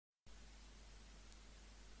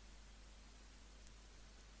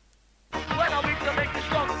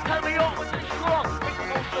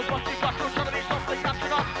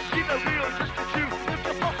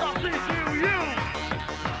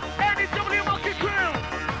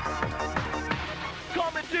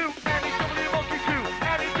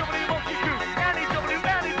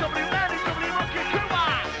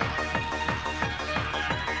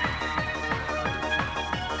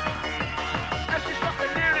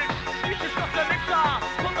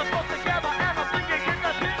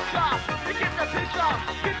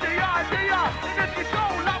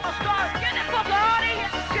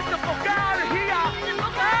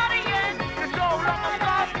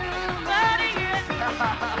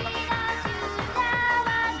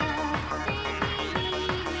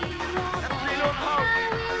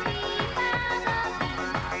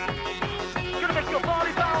Gonna make your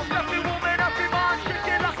body bounce, every woman, every man, shake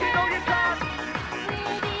it like you know you can.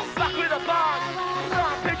 Back with a bang,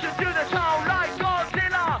 start pitching to the town like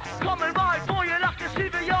Godzilla. Coming right for you like a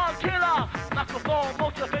civilian killer. Microphone,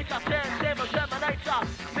 motivation, emanator.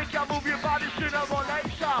 Make you move your body sooner or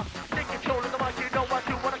later. Take control of the mic, you know what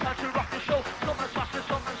you wanna come to rock the show. Something's fast and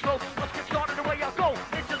something slow. Let's get started the way I go.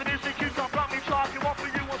 Into the music, you can't block me, talk you want for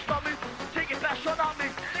you won't stop me. Take it back, shut at me.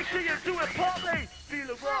 Make sure you do it properly. Feel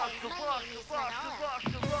the rush, the rush, the rush, the rush,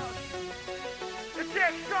 the rush. It's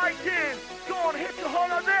exciting. Go on, hit the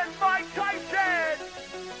hole on it, Mike Tyson.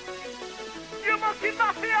 You monkey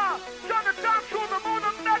mafia, trying to dance for the more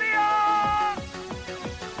than mania.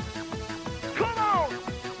 Come on.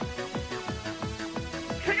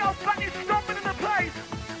 King of Fanny stomping in the place.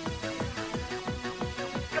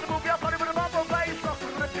 Gotta move your body with a bumble bass. Not to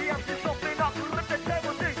rip the MC something, not to rip the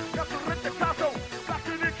table thing, not to rip the castle. Got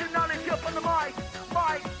the originality up on the mic.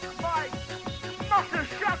 Master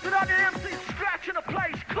shouted on the MC, scratching the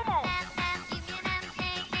place. Come on.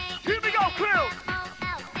 Here we go, crew.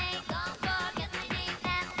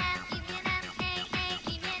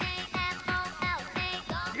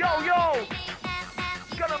 Yo.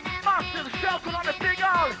 Got a massive circle on the big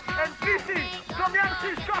L. And busy from the MC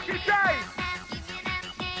Scotty J.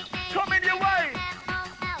 Coming your way.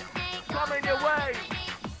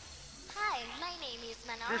 Hi, my name is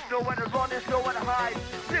Manara. There's nowhere to run, there's nowhere to hide.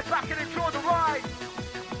 Sit back and enjoy the ride.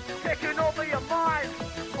 Taking over your mind.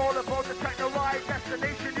 All about the techno ride.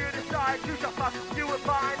 Destination you decide. You shall pass, you will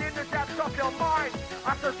find in the depths of your mind.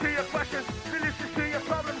 Answers to your questions, solutions to your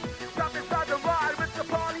problems. Stand inside the ride with the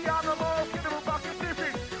party animals. Get them back and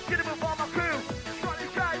busy. Get them on my crew. Scotty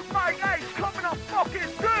J, Mike H, coming up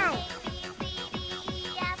fucking through.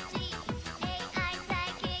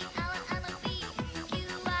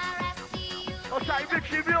 Okay,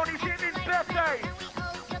 Richie Realty's hitting his birthday.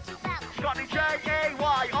 Scotty J,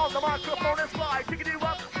 A-Y, on the microphone and slide. Taking you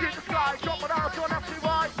up to the sky, jumping out on MC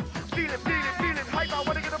right. Feeling, hype, I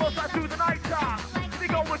wanna get the most out through the night time. We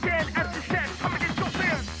go again, empty set, coming in, jump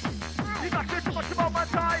in. You got too much about my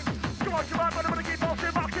time. Too much about, but I'm gonna keep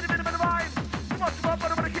bossing, back in the middle of the rhyme. Too much about,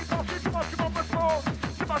 but I'm gonna keep bossing, too much about my small.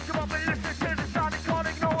 Too much about, but listen to the sound, and can't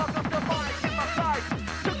ignore, I've got the mic in my side.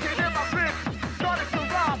 Took it in my grip, started to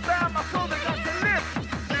rap, bam, my soul, they got to live.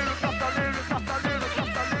 Lyrics after lyrics after lyrics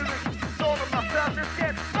after lyrics. All of my fairness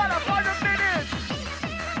gets better by the minute.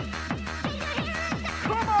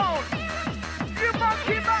 Come on, you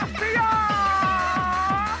monkey mafia!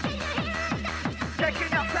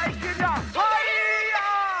 Taking ya, hiya!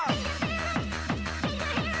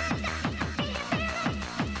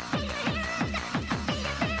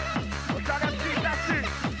 What's that MC message?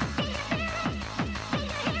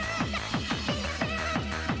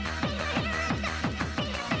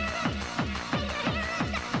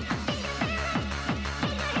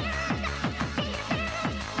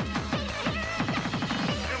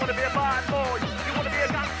 You wanna be a bad boy, you wanna be a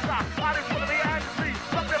gangster, I just wanna be an MC,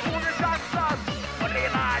 something for the dancers. Wanna be a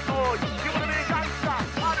bad boy, you wanna be a gangster,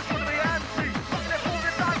 I just wanna be an MC, something for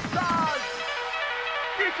the dancers.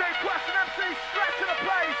 DJ Quest and MC straight to the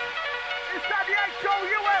place. It's at the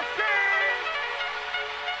HOUFC.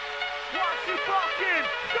 Once you fucking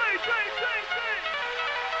see.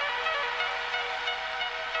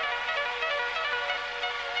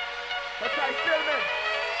 Okay, filming.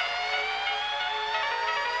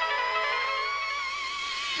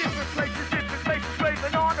 Different places,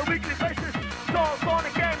 raving on a weekly basis. Songs on the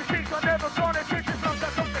game, things I'm never gonna change. As long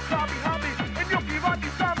as I'm the crowd behind me, and you'll be right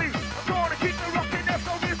beside me. I'm gonna keep it rocking, there's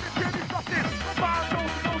no reason to be stopping. My bar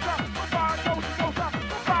goes up, my bar goes up,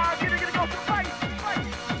 my bar gonna go to face.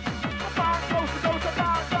 My bar goes up, my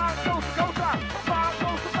bar goes up, my bar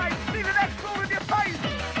goes to face. Feel an explode in your face.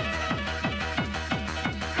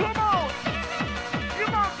 Come on, you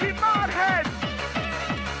monkey madhead.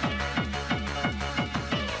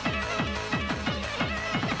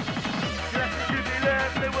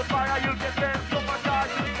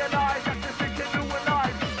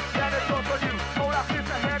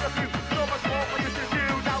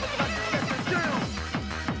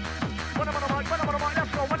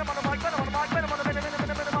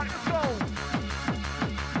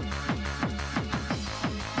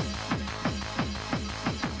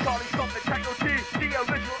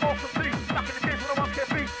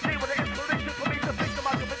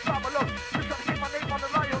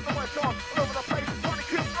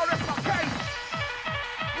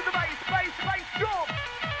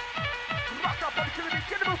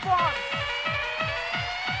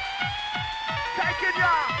 taking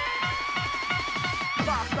ya.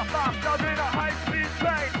 Faster, faster in a high-speed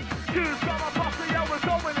train. Choose from a posse, yeah, we're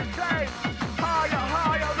going insane. Higher,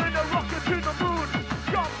 higher in a rocket to the moon.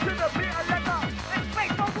 Jump to the beat and let up and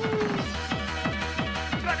make a move.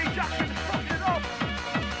 Benny Jackson, fuck it up.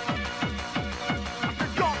 The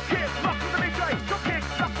jump kick, rock with the DJ. Jump kick,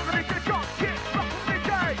 rock with the DJ. Jump kick, rock with the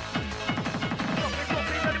DJ. Jumping,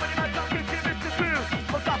 jumping, anybody man, jump kick, give it to do.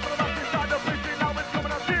 What's up for the rock inside the prison, now it's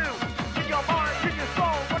coming up you. In your mind, in your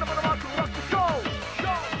soul, one of the rock to rock the show.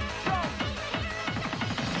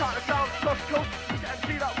 Start the sound, coast to coast, and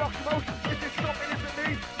see that rock's most. If it's something isn't me,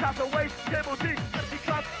 that's a waste, table D, empty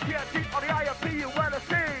class, TNT on the IFP, you wanna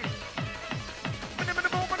see. Minimum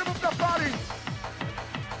the body.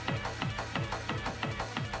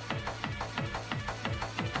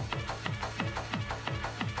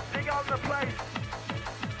 Big on the place.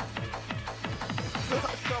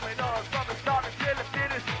 What's coming on from the start until the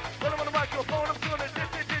finish? When I'm on the microphone, I'm gonna do the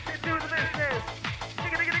business. Do the business.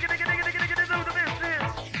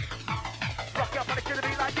 Rock up and it's gonna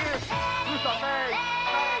be like this. Who's on me?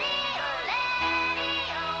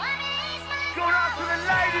 Go down to the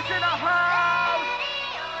ladies in the house.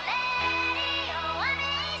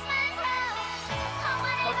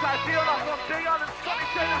 Okay, feel like I'm Dion and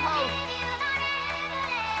Scottish in the house.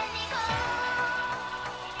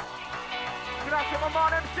 Good after my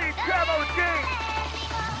man MC Turbo G.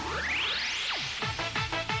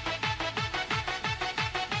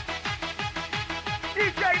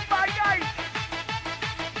 DJ Mike Ace.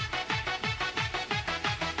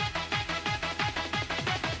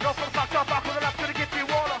 Go for the back up, back with the left, gonna get you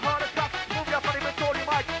all a heart attack. Move your body, but all your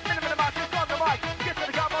mic. In the match, it's on the mic. Get to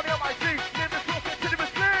the gap on my seat. Live the talk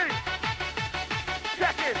continuously.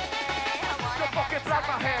 Check it. Don't fucking flag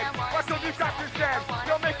my head. Why don't you touch instead?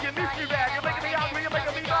 You're making me feel bad. You're making me angry, you're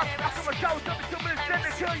making me mad. After my show, something to me, send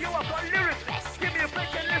it to you. I've got lyrics. Give me a break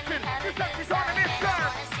and listen. This actually's on a mission.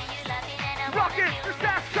 Rock it, the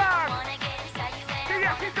Sash time. The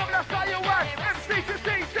SCW, that's how you want. MC to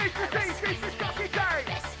C, C to C, C to Scotty J.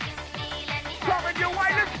 Coming your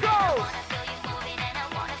way, let's go.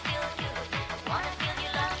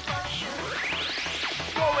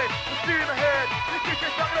 Going, let's do the head. This is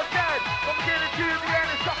just not dead. From beginning to the end,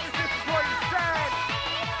 it's something, this is where you stand.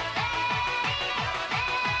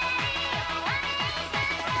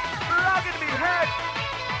 Plugging me head.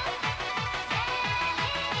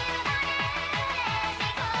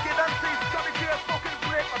 Give MC Scotty J a fucking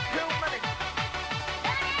break for 2 minutes.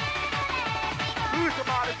 Who's the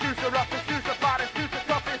maddest, who's the roughest, who's the baddest, who's the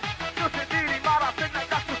toughest? Doesn't really matter, I think that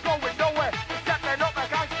that's just going nowhere. Except they're not a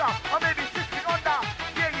gangster, or maybe 6 feet under.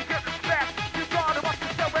 Yeah, you get respect. You gotta watch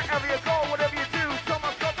yourself wherever you go, whatever you do.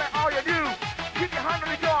 Someone's got that all you do. Keep your hand on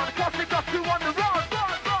the gun, cause they got you on the run.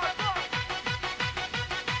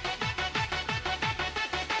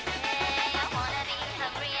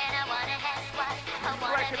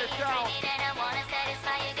 Breaking it down.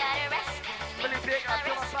 Really big, I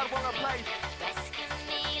feel like I wanna play.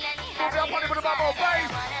 Move your body with a bubble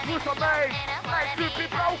bass. Who's a maid? Nice to be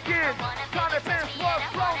broken. Trying to fence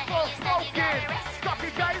what's wrong for smoking. Scotty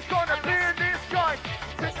J is gonna be in this joint.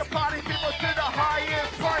 Take the party people to the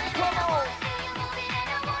highest point. Come on.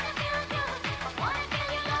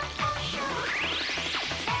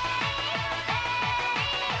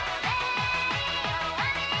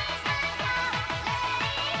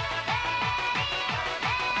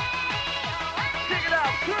 Kick it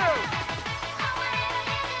out, crew.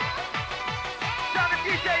 Down to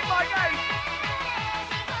DJ Mike Ace.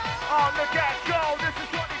 On the get-go, this is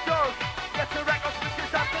what he does. Get the record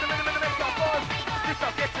switches up to the minimum and make a buzz. This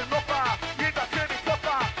will get you rougher, you got to be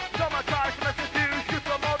tougher. Someone tries to message you, shoot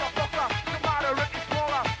the motherfucker. No matter if he's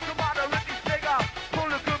smaller, no matter if he's bigger. Pull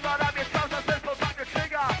the gun out of your trousers and pull back the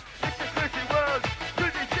trigger. It's a crazy world,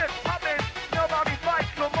 crazy shit happens. Nobody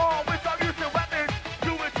fights no more without using weapons.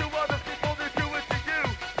 Do it to other people, they do it to you.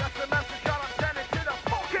 That's the message that I'm sending to the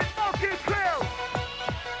fucking monkey crew.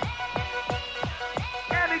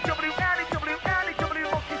 NEW, NEW,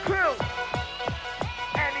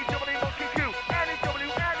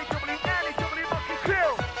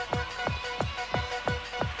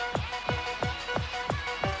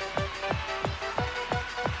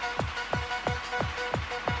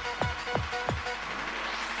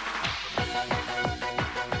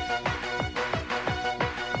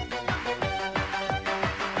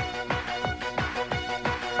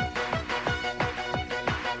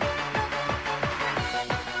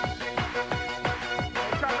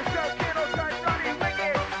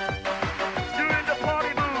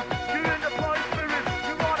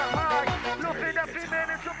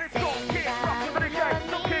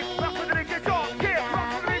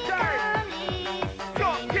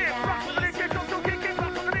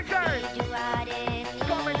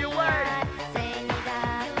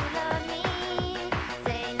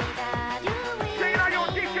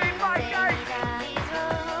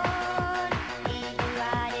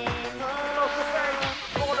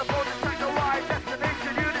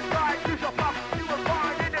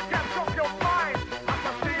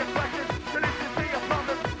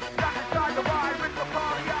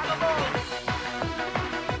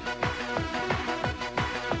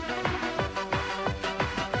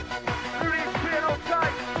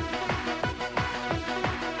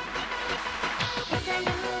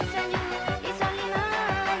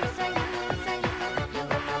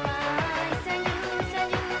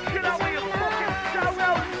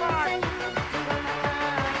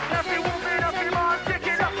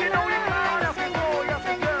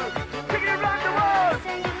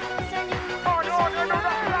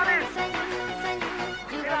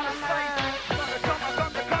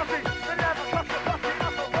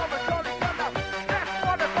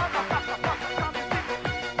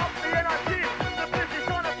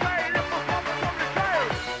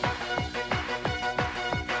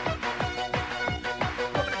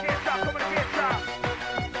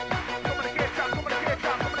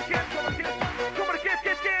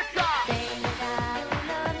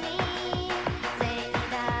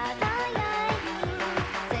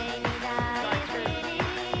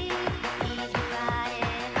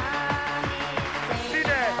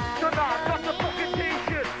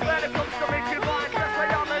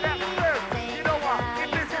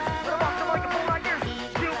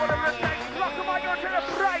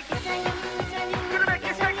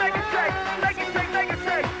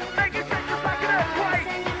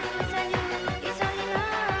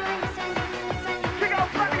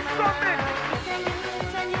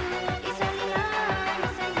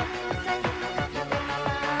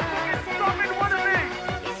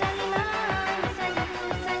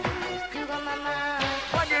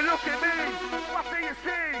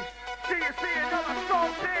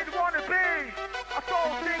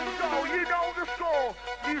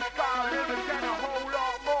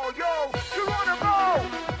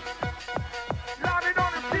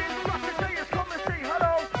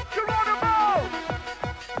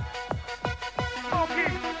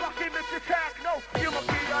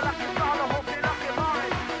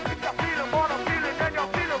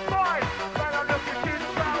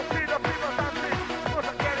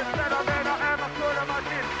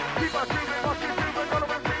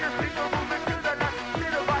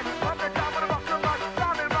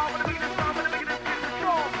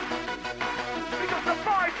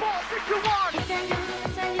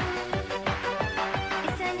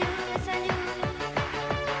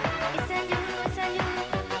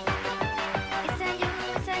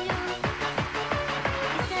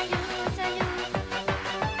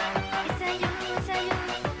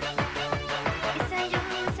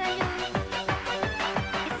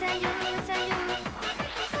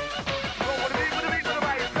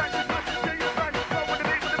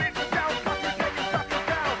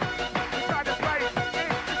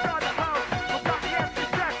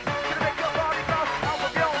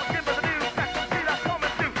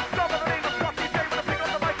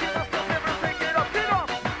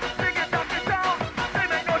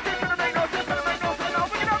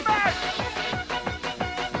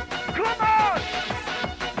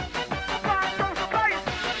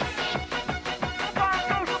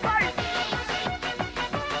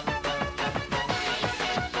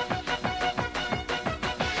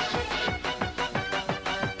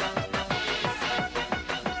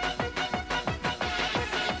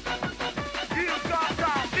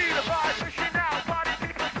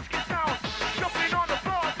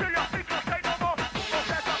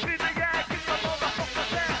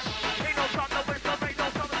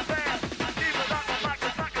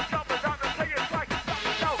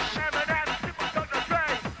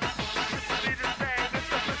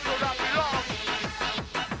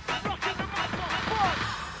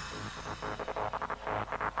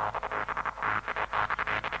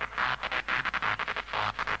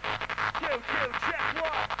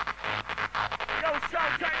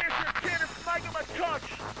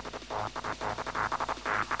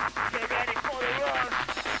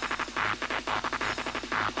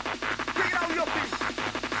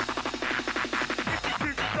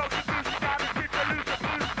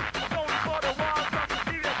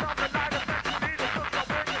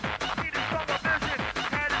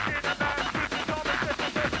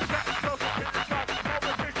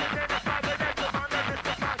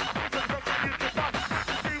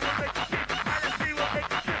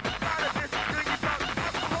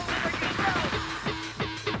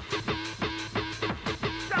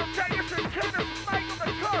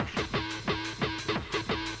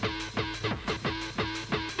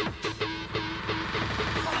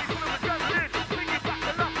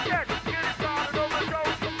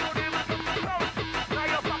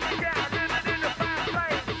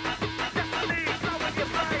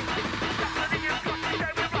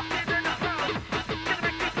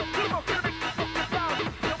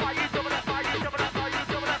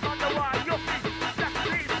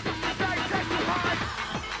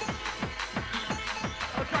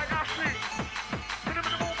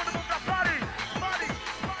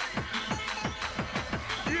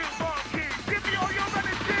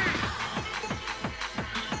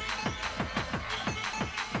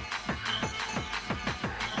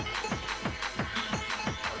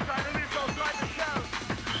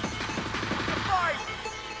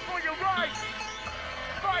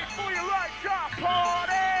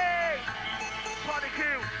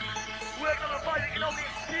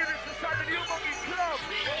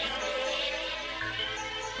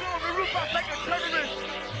 fast like a terrorist.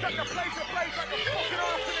 Set the place ablaze like a fucking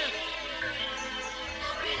arsonist.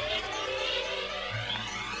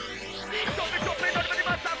 Jumping, not many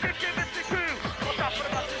must have 50, 52. What's up for the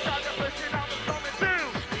bus inside the pushing out the coming through?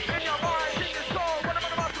 In your mind, in your soul, what am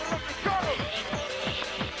I about to run the show?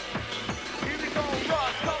 Here we go,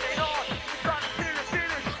 rush, coming on. We're starting to the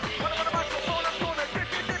finish. What am I about to phone? I'm gonna do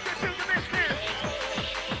the business. Do the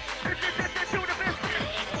business, do the business.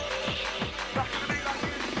 Back to the beat like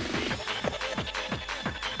this.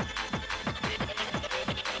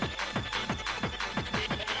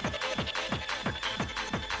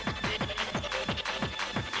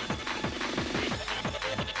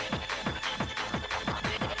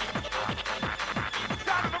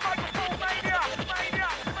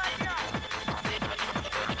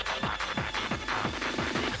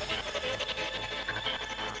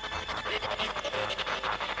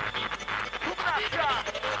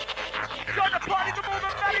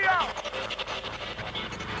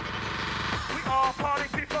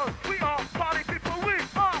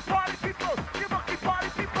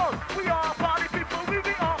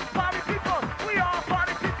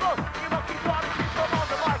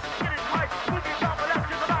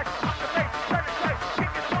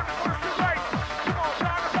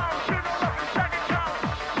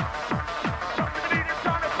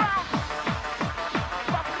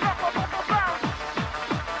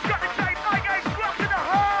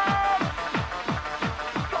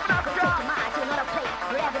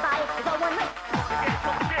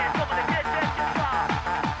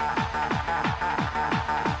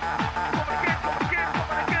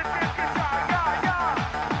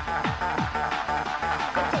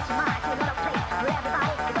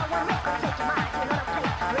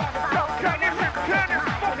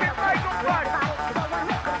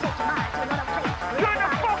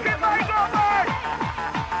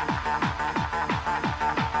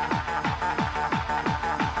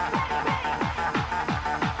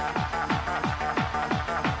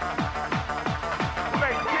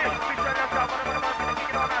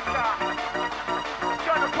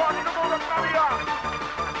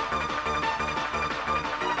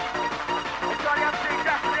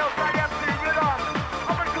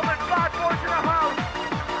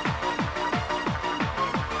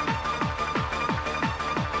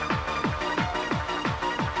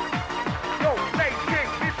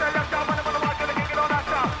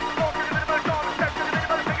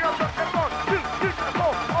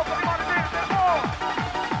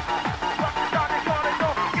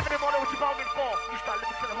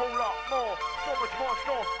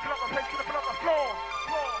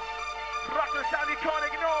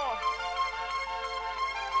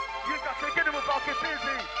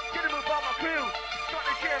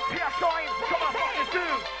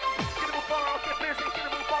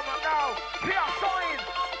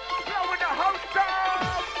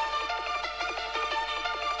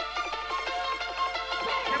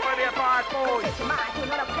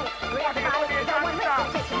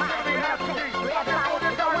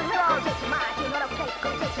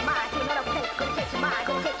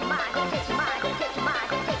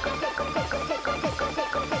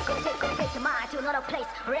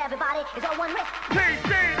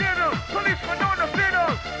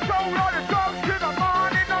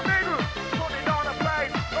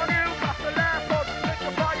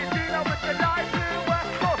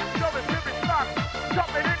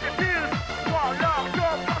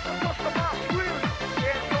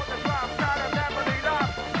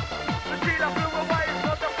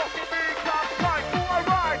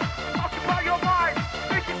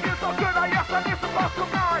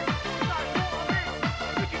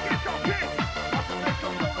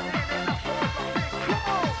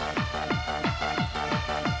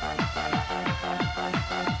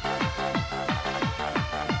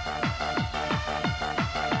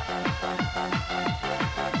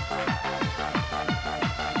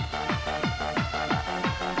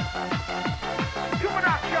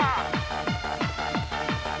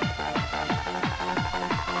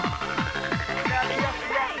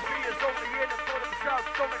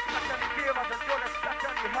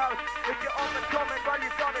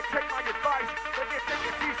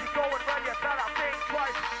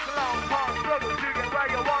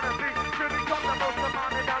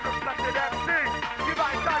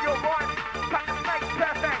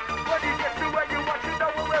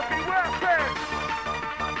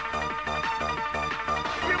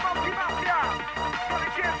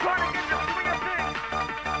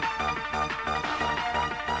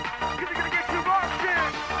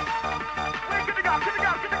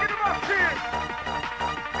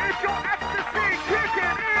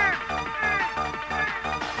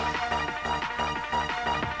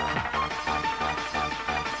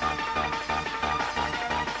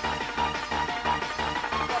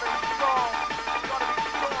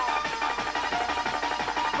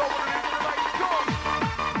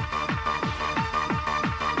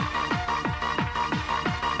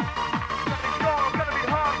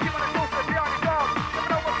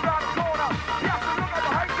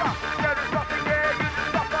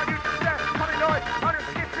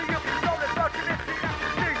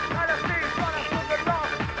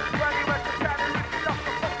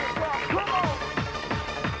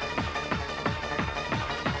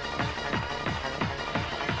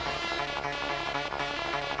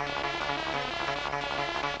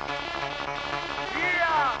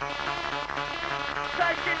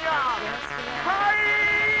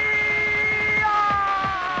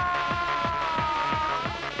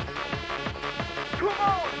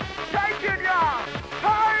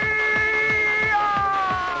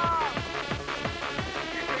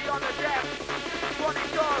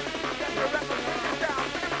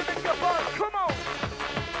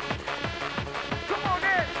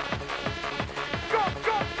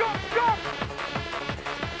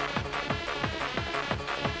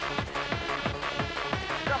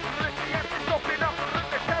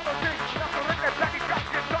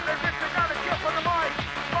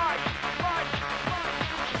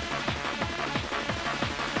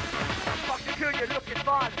 you're looking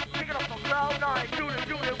fun. Kick it off on cloud nine, do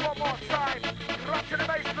it one more time. Rock to the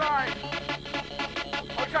baseline.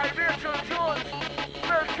 Okay, Virtual Jones,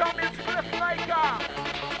 World Champion Split Maker.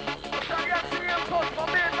 Okay, the MCM coach, my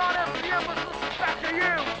man, non-MCM was listening back to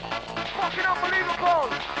you. Fucking unbelievable.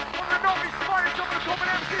 One of the novice finest of the common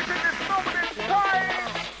MCs in this moment in time.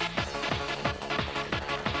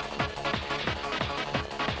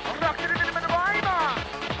 I'm rocking it in the rhymer.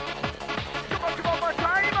 Come on, my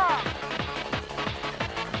timer.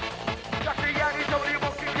 That's the Yankees only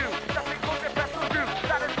monkey do. That's the good the best will do.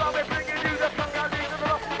 That is why we're bringing you the Plum Down League of the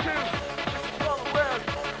Russell 2. This is all the world.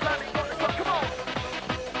 Planning on the clock, come on.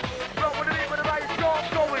 Roll with the beat with the right storm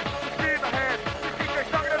going. Steam ahead. The DJ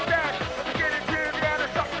song of dead. Let's get into the air. The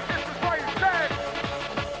shock the distance by his bed.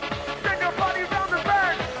 Send your body round the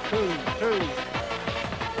bend.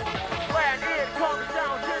 When it comes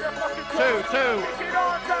down to the fucking clock. 2-2. Kick it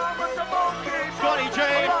on down with the monkey. Scotty J.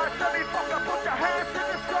 Alright, let me fucking put your hands in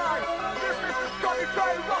the sky. This is the Scotty J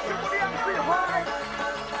rocking with the MC high.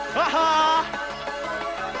 Haha!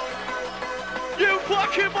 You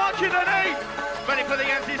fucking watching it, eh? Ready for the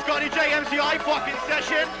MC Scotty J MCI fucking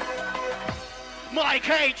session? Mike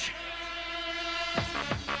H.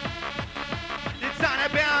 It's out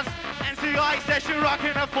of bounds. MCI session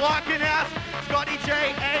rocking the fucking house. Scotty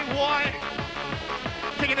J AY.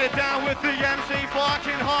 Kicking it down with the MC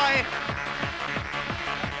fucking high.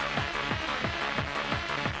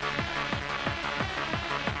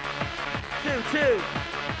 Two.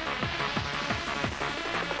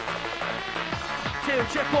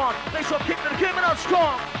 Check one. Make sure kick the criminal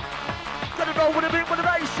strong. Gotta roll with a beat with the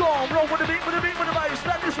bass strong. Roll with a beat with the bass.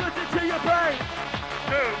 Let this listen to your brain.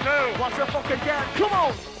 2-2. Once a fucking again. Come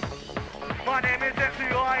on. My name is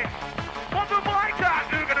MCI. On the mic,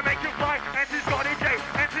 we're gonna make you fly. MC Scotty J,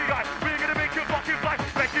 MCI. We're gonna make you fucking fly.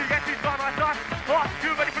 Make you MC's by my side. Oh,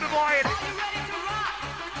 you ready for the ride?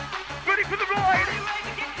 Ready for the ride?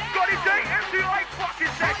 Scotty J, MCI,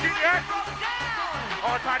 fucking session, yes?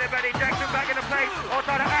 All tied to Benny Jackson back in the place. All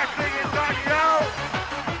tied to Ashley inside, yo.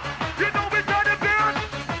 You know we're done a bit.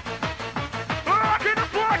 Rockin' the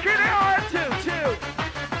fucking out. 2.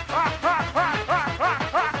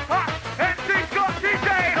 MC Scotty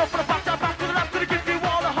J. Go for the back to the left, gonna give you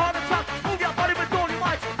all the heart attack. Move your body with all your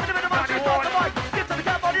might. In the middle of my on the mic. Get to the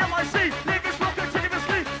cat body on my seat. Leave this rock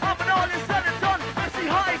continuously. Up and all is said and done. MC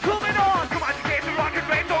high coming on. Come on, you came to rock and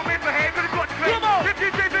rain. Don't misbehave. Gonna go to play. Come on. If you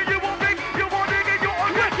say that you won't think, you won't think it, you're on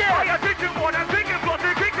Wicked. I think you more than thinking. Plus,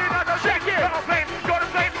 you're kicking out the Check it. Got a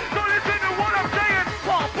flame. Don't listen to what I'm saying.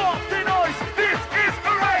 Pop the noise. This is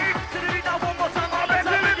a rave. To the beat now one more time. I'm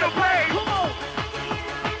better in the play. Come on.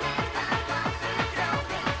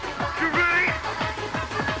 You really?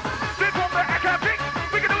 This one that I can't think.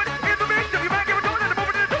 We can do it in the mix. If you might give a don't let it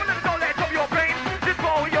move it, don't let it your brain. Just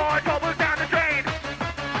roll your troubles down the drain.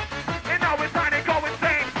 And now it's time to go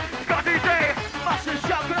insane. Scotty J. Massive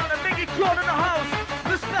shout out to Mickey Claude in the house.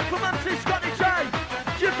 Respect from MC Scotty J.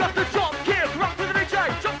 You've got the jump kick, rock with the DJ.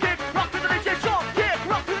 Jump kick, rock with the DJ. Jump kick,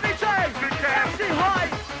 rock with the DJ. Good jam. MC high.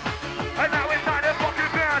 And now it's time to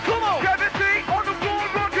fucking bounce. Come on. Kevin C on the floor,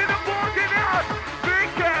 rocking and walking out. Big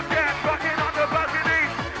Cam, rocking on the balcony.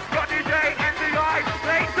 Scotty J, NCI,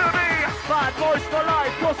 play to me. Bad boys for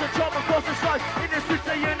life, cross the chop and cross the strike. In the streets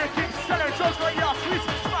they unit keep selling drugs like your sweets.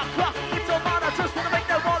 Smack crack, it's a man, I just wanna make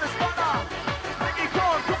their rollers better. Mickey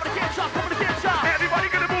Claude, come on the game shot, come on the game shot. Everybody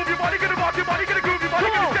gonna move your body, gonna rock your body, gonna groove your body,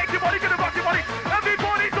 Come on. gonna shake your body, gonna rock your body.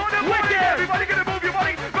 Everybody's on the body. Wicked. Everybody gonna move your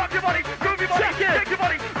body, rock your body, groove your body, Check it. shake your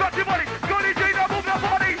body, rock your body. Scotty J, now move that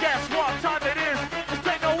body. Guess what time it is? It's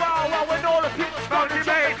take a while when all the people start to Mountain jump,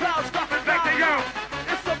 the Bay. clouds stop and Back to you.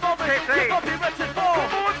 It's the moment Hey, hey. you've got to be ready for.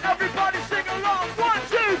 Come on. Everybody sing along. 1,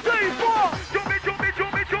 2, 3, 4. Jump me, jump me,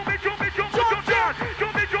 jump me, jump me, jump me, jump me, Jump, jump down.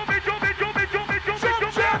 Jump me, jump me, jump me, jump me, jump me, jump me, Jump,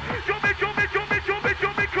 jump down. Jump me, jump me, jump me, jump me,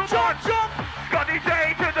 jump me, come on. Jump. Scotty J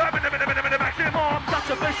to the maximum. That's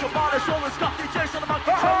a visual model, always got DJs on the mic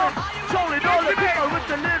controlling. Controlling all the people with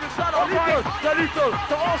the lyrics that are lethal. They're lethal,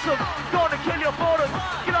 they're awesome. Gonna kill your boredom.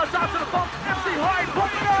 Get out down to the funk. MC high,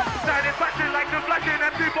 pump it up. Satisfaction like the flashing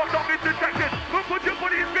empty box of distraction. Who put your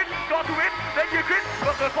body in spin? Start to it, then you grit.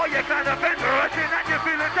 But before you climb the fence, rushing and you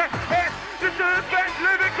feel it. Yes, this is best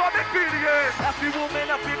living on experience. Every woman,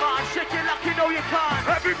 every man, shake it like you know you can.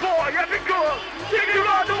 Every boy, every girl, Take it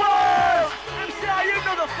around the world. MC, you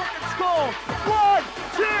know the fucking score. 1,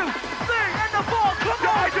 2, 3, and the 4. Come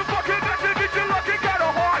on. you fucking message, bitch, you lucky, got a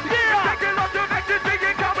heart. Yeah. Take it off your message,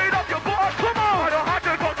 singing, coming off your board. Come on. I don't have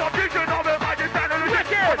to go confusion of it, I just stand on the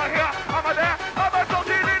Wicked. I'm a here, I'm a there, I'm a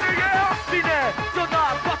something in the air. Be there, do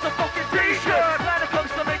not got the fucking t-shirt. When it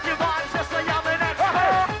comes to making rhymes, yes I am an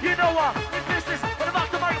expert. You know what? In business, when I'm out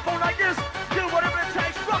the microphone like this, do what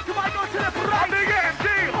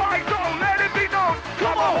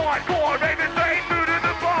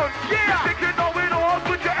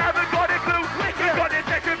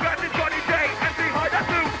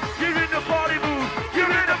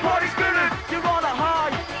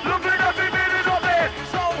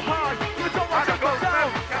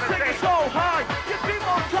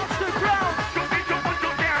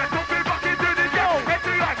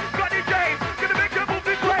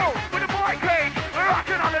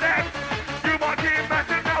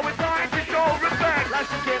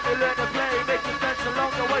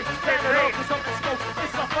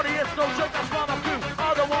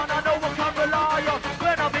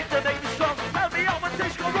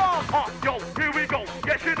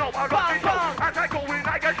I rock the show. As I go in,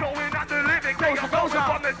 I get showing at the limit. Take a going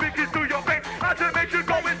from the speakers to your face. As it makes you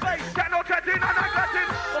go in space. Cannot chatting and I'm chatting.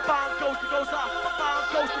 The band goes to goes up. The band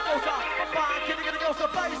goes to goes up. The band killing it goes to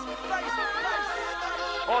face.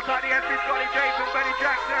 All time the MC Scotty James and Benny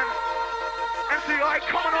Jackson. MCI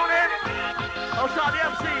coming on in. All time the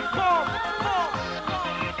MC. Boom.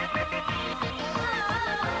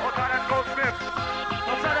 All time that's Goldsmith.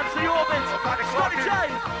 All time MC Orbit. Scotty J.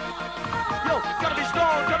 Yo, gotta be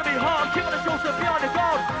strong, gotta be hard. Keeping the Joseph behind the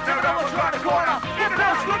guard. Never know what's around the corner. Get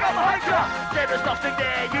close, look out behind you. There's nothing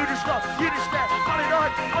there. You just stop. You just stare. On and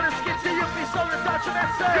on the skin, see you be so in touch with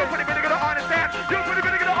that say. You pretty bit gonna understand. You pretty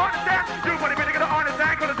bit gonna understand. You pretty bit gonna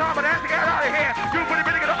understand. Cause the time of dance to get out of here. You pretty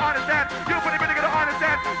bit gonna understand. You pretty bit gonna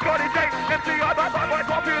understand. Scotty J, MCI, by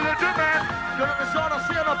popular demand. You're on the sun, I'll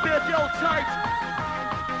see on a beard, the old tight.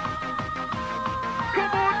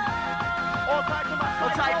 Come on. All tight, come on.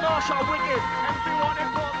 All tight, Marshall, wicked. MC1 in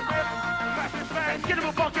Portsmouth. Massive fans. Get him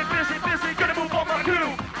a fucking busy. Get him a move on my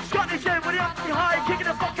crew. Scotty J with the empty high, kicking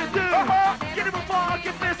the fucking dude. Get him a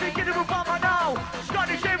fucking busy. Get him a bomber now.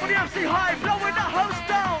 Scotty J with the MC high, blowing the house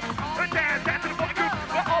down. Dance to the fucking group.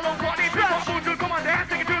 We're all on body. Come on, dance,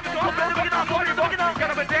 take it to the top.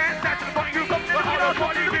 Get up and dance, to the fucking group. We're all on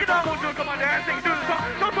body. Come on, dance, take it to the top.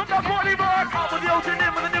 Don't put that body back. Out with the old in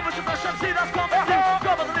with the nimbus of the shop, see that's coming.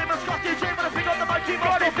 Come on, the name of Scotty J with a big on the mic. Keep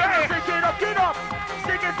on it, get up.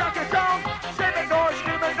 Sing it, take it down. Say make noise,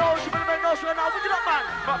 you better make noise right now. Pick it up, man.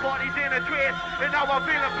 My body's in a twist, and now I'm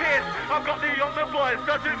feeling pissed. I've got the younger boys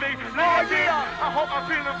touching me. I hope I'm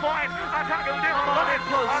feeling fine. I'm tangled in my head.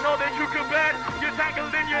 I know that you can bet. You're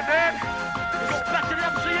tangled in your net. Go back to the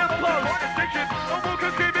MC impulse. I'm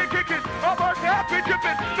walking, keep it kicking. I'm on happy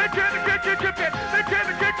tripping. They can't get you tripping. They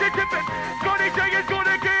can't get you tripping. Scotty J is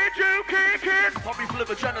gonna get you kicking. Probably full of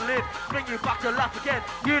adrenaline, bring you back to life again.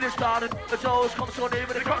 You just started, the toes come so near,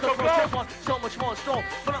 but it comes up for a one. So much more in store.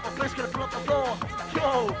 Fill up my place, gonna fill up the floor.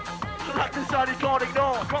 Yo, like this side, you can't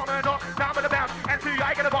ignore. Corner knock, down with the bounce.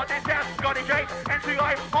 NCI gonna bot this down. Scotty J,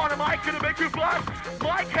 NCI on the mic, gonna make you fly.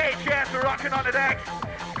 Mike HS rocking on the deck.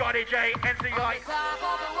 Scotty J, NCI.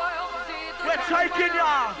 We're taking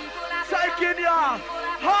ya.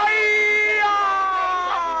 Hiya!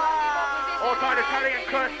 All time Italian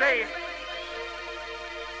Kirsty.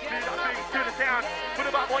 To the sound, put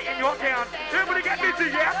about what in your town. Everybody get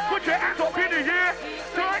busy, yeah? Put your hands up in the air.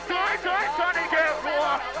 Tight, Sonny, get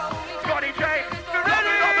raw. Scotty J,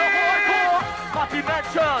 ready on the hardcore. Might be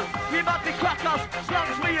mental, we might be crackers. As long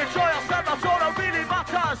as we enjoy ourselves, that's all that really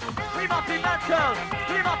matters. We might be mental,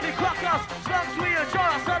 we might be crackers. As long as we enjoy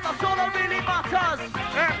ourselves, that's all that really matters.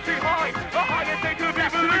 MC High, the highest thing to be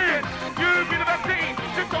believing. You be the best team,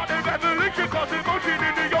 to start the revolution. Cause emotion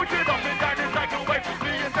in the ocean, up and down this cycle wave.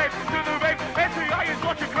 Being safe to the rave, NCI is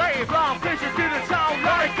what you crave. Round vision to the town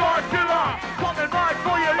like Godzilla. Coming right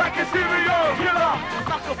for you like a serial killer.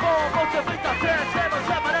 Like a bomb, motivator,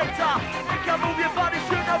 terminator. You can move your body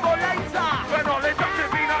sooner or later. When all it's up to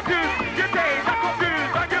be not used, your days are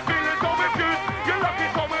confused and you're feeling so confused. You're lucky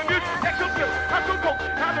so amused, extra guilt, have some coke,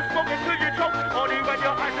 haven't spoken till you choke. Only when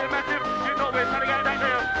your eyes are massive, you know it's how to get that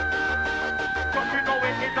there. Cause you know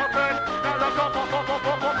it is not turn. Now look up,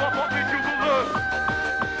 what did you learn?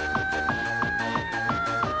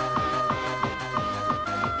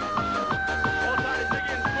 All time is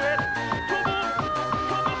digging squid. Come on,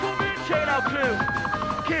 Check it out, crew.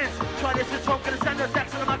 Kids, try this at home, gonna send the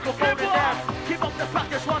decks and the microphone in there. Keep up the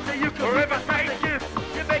practice, one day you can Forever read the gift.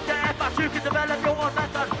 You make the effort, you can develop your own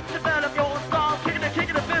method, develop your own style, king of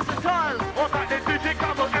the versatile. all time this DJ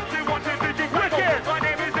combo, MC1 to DJ Wicked. My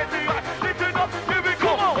name is NCI, listen up, here we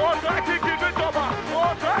go. All time to give it over,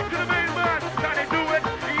 all time to the main man. Can he do it?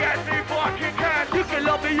 Yes, he fucking can. You can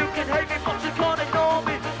love me, you can hate me, but you can't ignore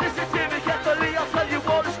me. Listen to me carefully, I'll tell you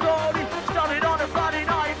all the story. Started on a Friday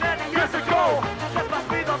night many years ago. Step past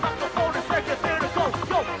me, the microphone, a second bit ago.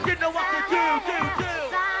 Yo, you know what to do.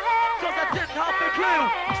 Cause I didn't have a clue.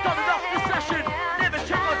 Started off the session, never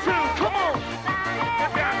check my two. Come on. Get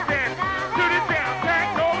down, stand, do this down, take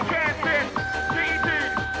no chances.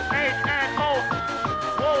 C-T-H-N-O.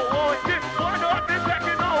 Whoa, shit, why not this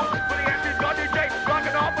second O? For the MC, got DJ,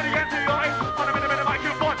 rocking off for the NCI. On a minute,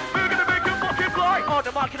 microphone, we're gonna make you fucking fly. On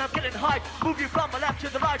the mic and I'm getting hype. Move you from the left to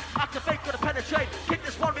the right. Activate, gonna penetrate. Kick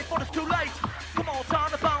this one before it's too late. Come on, time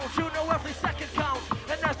to bounce. You know every second counts.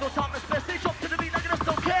 And there's no time to spare. Stage up to the beat like I just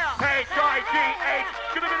don't care. H-I-G-H,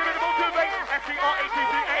 gonna be the minute motivate.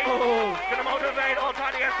 S-C-R-A-T-C-H, gonna motivate all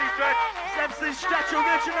time the MC stretch. MC Stretch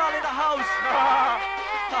original in the house. Right.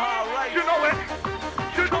 You know it,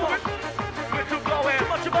 you know it. We're too going. Too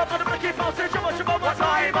much about what I'm gonna keep on saying. Too much about my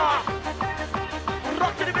timer.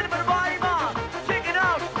 Rock to the minimum rhymer. Check it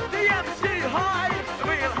out. The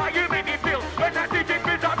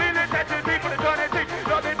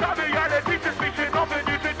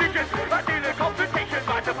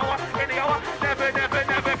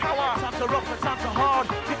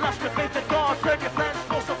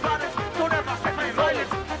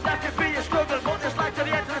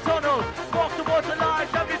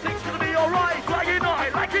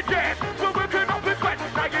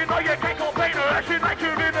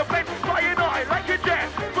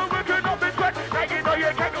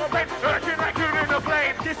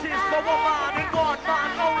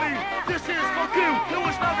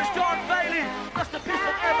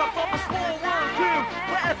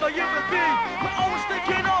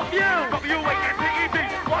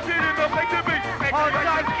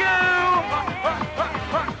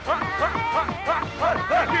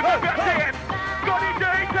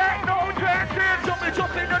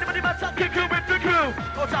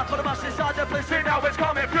smash inside the place, see now it's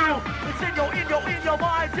coming through. It's in your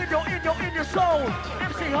mind, in your soul.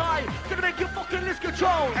 MC High, gonna make your fucking list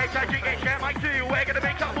control. HIGHMIT, we're gonna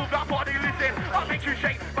make that move, that body listen. I'll make you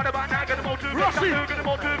shake, but about now gonna motivate. Rossi, gonna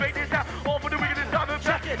motivate this out. All for the wickedest time of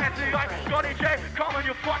check it. MCI, got it, Jay, come on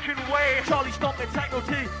your fucking way. Charlie Stompin, Techno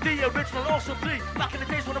T, the original awesome 3. Back in the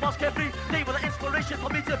days when I was carefree, they were the inspiration for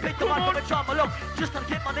me to pick the mic up and try my luck. Just to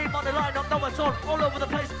get my name on the line, I know it's all over the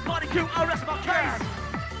place. Body Q, I rest my case.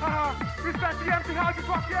 Respect the MC High, you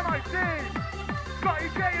fuck the MIC. Scotty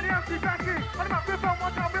J and the MC Becky. On the map, we'll build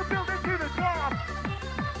one time, we'll build it to the top.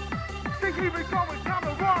 See, here we go, it's time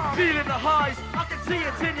to walk. Feeling the highs, I can see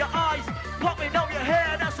it in your eyes. Popping out your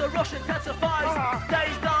hair, that's a rush intensifies.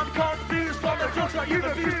 Days down, confused from the drugs that you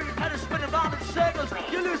refuse. And it's spinning round in circles,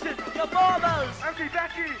 you're losing your marbles. MC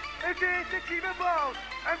Becky, it's achievable.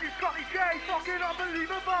 MC Scotty J, fucking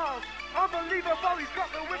unbelievable. Unbelievable, he's got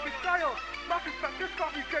the wicked style. Much respect to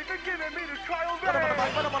Scotty J for giving me the trial When I'm on the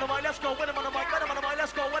mic, when I'm on the mic, let's go. When I'm on the mic, when I'm on the mic,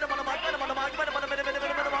 let's go. When I'm on the mic, when I'm on the mic, when I'm on the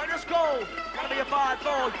mic, let's go. Wanna be a bad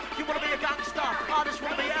boy, you wanna be a gangster. I just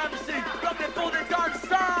wanna be MC, rocking for the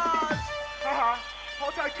dancers.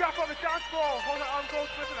 Hold tight, jump on the dance floor. Hold on, go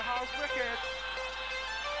slip in the house, wicked.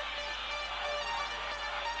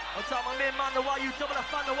 I'll tell my main man the why you double a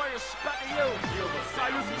fan, the why respect to you.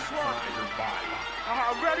 Silence and Swan.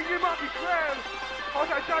 Ready, you monkey clan. Hold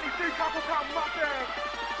tight, Johnny C, couple pound massive.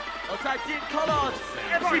 I'll tell Dean Collard.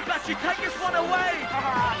 MC Batchy, take this one away.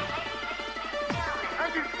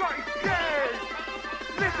 MC Scotty J.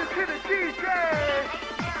 Listen to the DJ.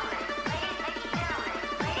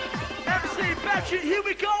 MC Batchy, here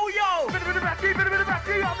we go, yo. Bit of backy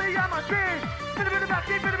on the MIC. Bit of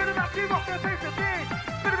backy, rock the face of me.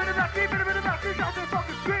 Bit of backy, shout the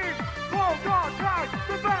fucking screen. Hold on tight,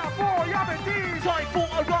 the bad boy, I'm indeed. Time for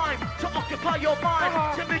a rhyme to occupy your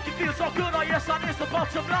mind. To make you feel so good, oh yes, that is the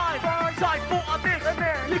bottom line. Time for a mix,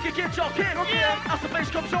 you can get your kick. As the bass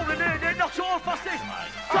comes rolling in, it knocks you all fastest.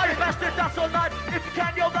 Try your best if that's alright. If you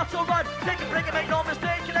can, yo, that's alright. Take a break and make no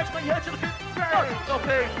mistake, and explain here to the fit. No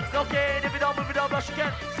pain, no gain, if you don't move it, don't rush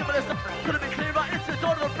again. Similar stuff, could've been clearer, it's the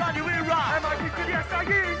dawn of a brand new era. MIT to the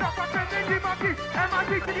SIE, not pretending you monkey.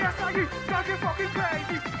 MIT to the SIE, sounds you fucking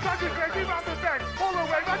crazy. Sounds you crazy round the bend, all the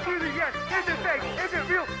way right to the end. Is it fake, is it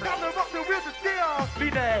real? Time to rock the wheels of steel. Be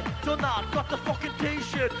there, done that, got the fucking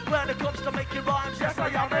t-shirt. When it comes to making rhymes, yes I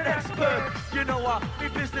am an expert. You know what, me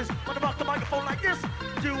business, when I rock the microphone like this.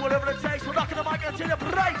 Do whatever it takes, we're rocking the mic until it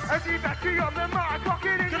breaks. MC Becky on the mic,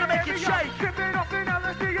 rocking in gonna make it shake. Tripping off in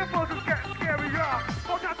LSD, your buzzers getting scarier.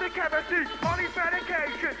 Fantastic chemistry, on his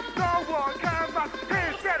medication. No one can match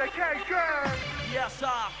his dedication. Yes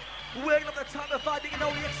sir, waking up the time to find you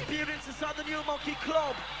know the experience inside the New Monkey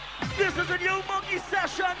Club. This is a New Monkey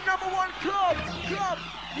Session #1 club.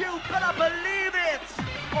 You better believe it.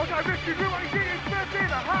 Hold on, Richie, who I see is first in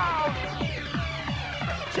the house.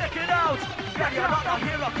 Check it out. Ready or not, now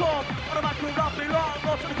here I come. On the mic, we'll not be long.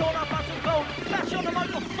 Go to the corner, back to the phone. Catch you on the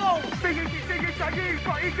microphone. Singing,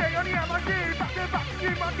 got EJ on the MID. Back to back,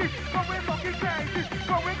 you monkey. Going fucking crazy.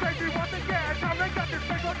 Going crazy once again. Time to get this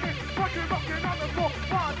place on this. Rocking on the floor.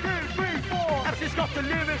 1, 2, 3, 4. MC's got the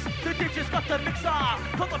lyrics, the DJ's got the mixer.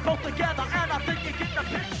 Put them both together and I think you get the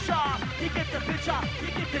picture. You get the picture, you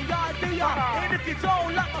get the idea. And if you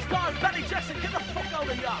don't like my style, Benny Jackson, get the fuck out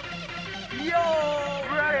of here. Yo!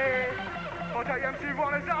 Ready? Hold on,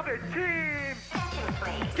 MC1 is up his team.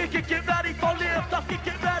 Get ready for lift off,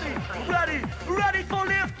 get ready. Ready for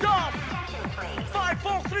lift off. 5,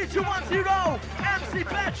 4, 3, 2, 1, 0. MC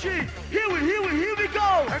Batchy, here we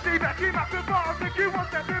go. MC Becky, back to ball. Think you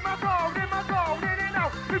want that in my zone, in and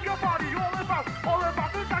out. With your body all about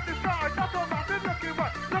the back to side. That's all about it, looking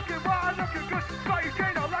right, looking good. Scotty J,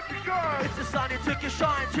 now like you should. It's a sign you took your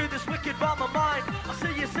shine to this wicked rhyme of mine. I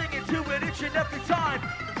see you singing to it each and every time.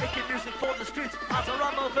 Making music for the streets as I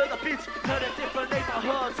run over the beats. Heard in different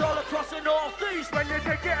neighborhoods all across the northeast. When you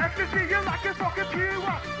take your ecstasy, you like a fucking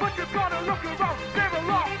pure. But you gotta look around, never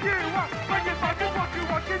lock you up. When you find what you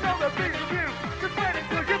want, you know the beat is you. Just wait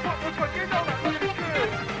until you pop the foot, you know that looking good.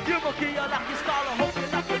 You monkey, I like your style, I hope you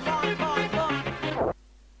like it, mine.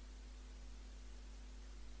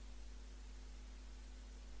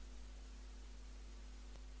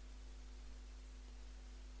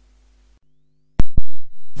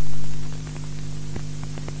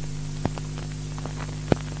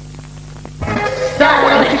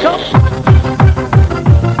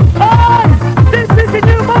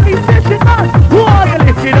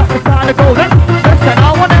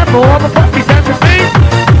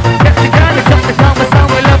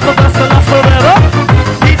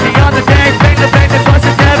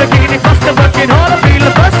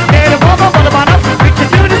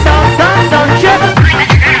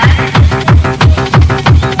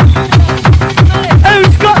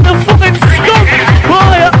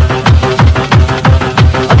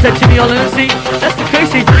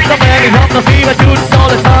 Steady on the feet, I do this all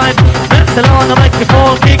the time. Mental on the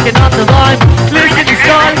microphone, kicking on the rhyme. Listen to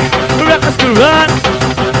style, the records to run.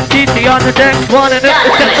 GT on the decks, one and up,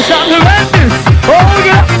 the sound horrendous. Oh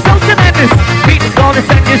yeah, so tremendous. Beat is gonna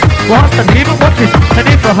send this, whilst I even watch this. And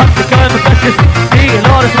if I have to go and refresh this, me and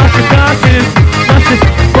all the smashes, smashes.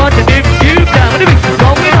 But if you can, when the beat is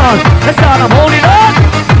going on, that's how I'm holding on.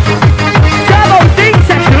 Jam on D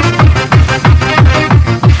section.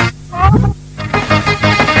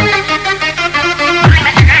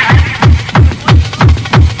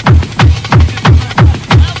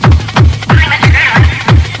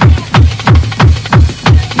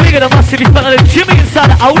 We're gonna massively better than Jimmy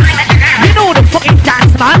inside the house. You know the fucking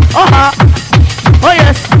dance, man. Oh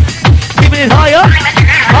yes. Keeping it higher.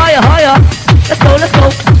 Higher. Let's go.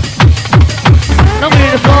 Now we're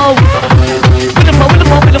in the flow.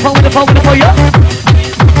 With the flow, yeah.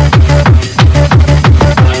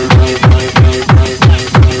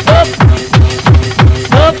 Up.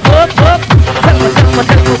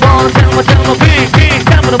 Tell my big.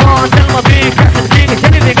 Tell my big. Captain King,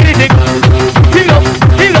 anything. Here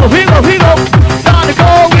we go. Time to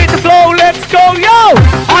go with the flow. Let's go, yo.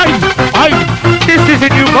 Aye. This is a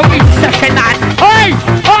new movie session, man. Hey,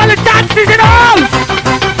 all the dancers in the house.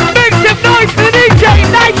 Make some noise for the DJ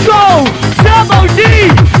Nitro. Turbo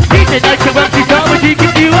D. DJ Nitro, MC Turbo D,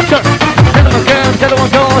 give you a shot. Tell them again, tell them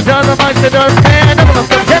goes, tell them I said us, and tell them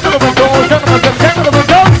goes, tell them goes.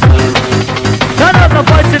 None of them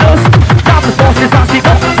fights in us. Stop the forces, I see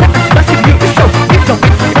us. Let's give you the show. It's a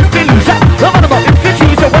big, let's be loser. Love on about if you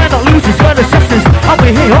choose, so we're not losers, we're the sessions. I'll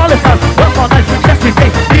be here all the time. Work all night, just every day.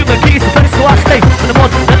 New my keys, the place so I stay. In the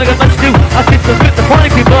morning, then I got much to do. I think so with the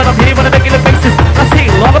quality, but I'm here on a regular basis. I see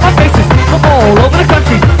a lot of my faces from all over the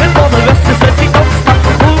country. And all the rest is searching, don't stop.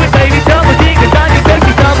 Moving, baby, double D, get down, you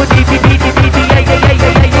crazy. Double D, yeah.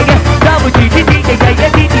 Double D, yeah.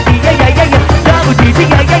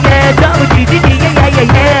 Double D, yeah.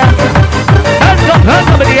 Hands up,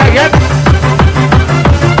 yeah.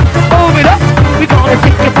 Move it up. We gonna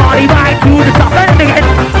take your body right to the top. And again.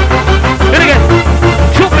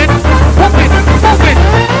 Jumping.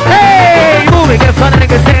 Hey, moving again, running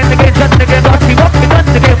again, standing again, jumping again, watching, walking,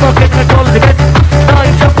 running again, walking, controlling again. Now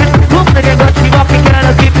you're jumping, moving again, watching, walking, can I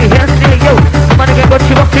keep your hands near you? Come on again,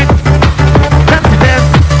 watching, walking. Dance,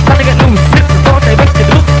 trying to get loose. Hit the floor, they make the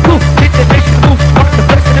move. Move, hit the nation, move. Rock the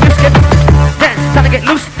place in the biscuit. Dance, trying to get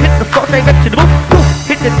loose. Hit the floor, they make the move. Move,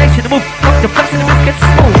 hit the nation, move. Rock the place in the biscuit.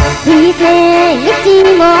 Move. He's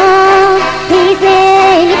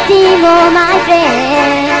Litimo, my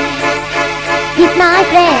friend. He's my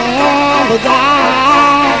friend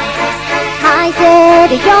again. I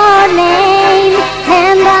said your name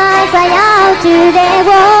and I cry out to the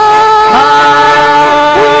world.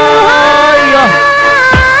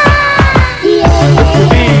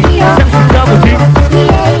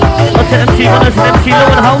 MC runners and MC low in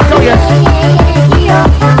the house, oh yes.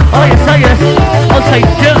 I'll say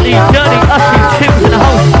dirty, Ushy, Chips in the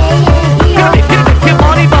house. Give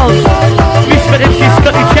Marty Mouse. Respect MC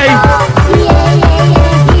Scotty J.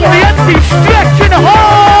 The MC Stretch in the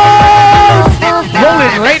house.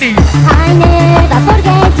 Rolling ladies. I never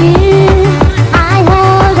forget you. I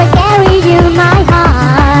always carry you in my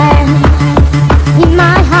heart. In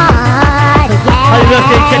my heart again. Happy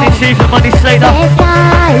birthday, Kenny C for Money Slater.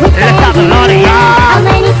 Let's have a lot of y'all.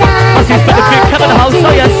 I'll see the big come in the house,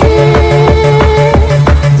 oh yes.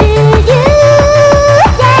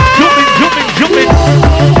 Jumping.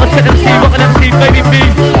 I'll set MC, rock an MC, baby B.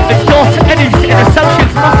 The daughter Eddie's in the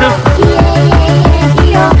Associates massive.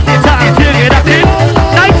 It's time to get up in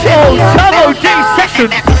Nitro Turbo D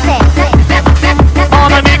section.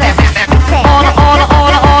 On a mix, on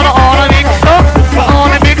a mix,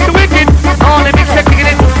 on a mix, wicked, on a mix, checking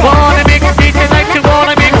it, on a mix, DJ Nitro, on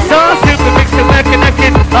a mix, super mix, we're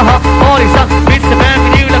connected. All these songs, beats the band,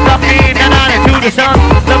 and you look up in and out to the sun.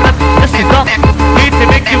 Love that, this is up, beat to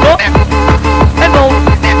make you up. And roll,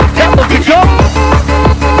 double the jump.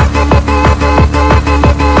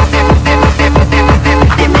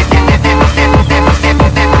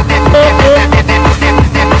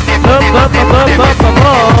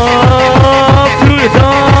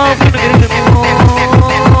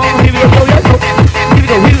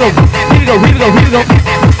 Here we go.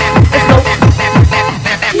 Let's go.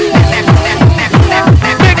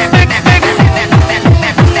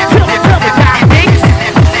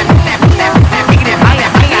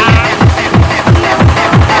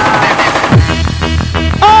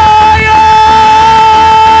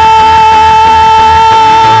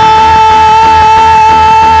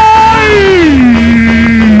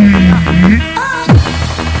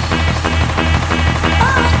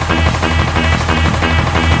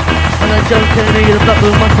 Joe Kenny, the Black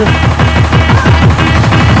Blue Monster.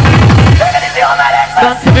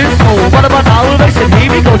 What about now? Listen, here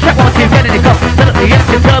we go. Check 1, 2, get in the cup. Set up the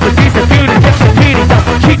engine, turbo, diesel, fuel injection, feeding down,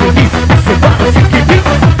 cheating deep. It's a battle, 60 feet.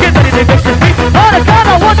 Get ready to make some feet. On the count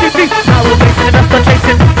of 1, 2, 3. Now we're racing the dust,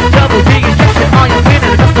 chasing. Turbo, D injection, iron pin,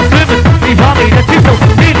 and the dust, swimming. The army, the diesel,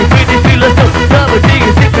 really, really feel as though turbo, D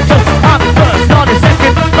is in control. I'm first, not in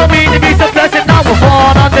second. No mean to be so pleasant. Now we're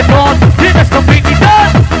on the dawn. This is completely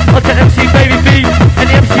done. On to MC Baby B and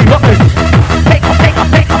the MC Rockers. Take off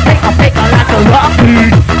like a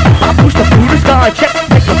rocket. I push the through the sky, check,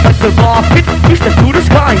 take a like the rocket. Push the through the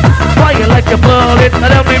sky, fire like a bullet.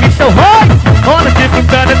 And that made me so high, on a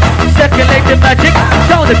different planet. Circulate the magic,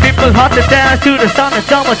 show the people how to dance to the sound of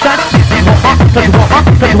summer chant.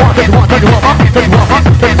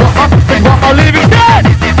 I'll leave you dead.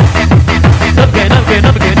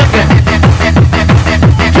 Up again.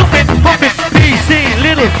 Jumping, hopping, PC,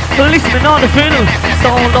 little policeman on the fiddle.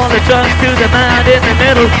 Sold on the drugs to the man in the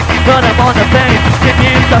middle. Put him on the pain, can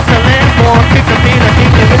you just a lamp for 50 meters,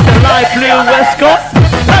 with the light blue West Coast.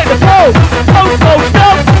 Like the pole,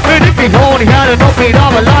 stop. And if he only had an open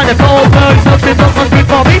arm, a line of cold birds, ocean don't must be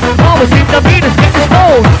for me. Always seem to be the sketch is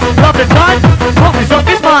cold. Love the time, focus on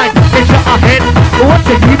his mind. They shut our head, what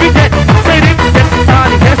should you be dead? Say it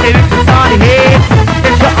inside his head, say it inside his head.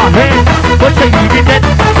 They shut our head, what should you be dead?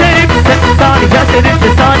 Say it inside his head, say it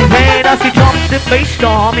inside his head. As he jumps the bass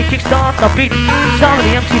storm, he kickstarts the beat. Some of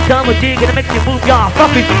the MC turbo D gonna make you move your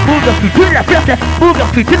feet. Move your feet to the left, move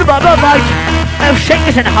your feet to the right. No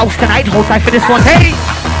shakers in the house tonight, hold tight for this one, hey!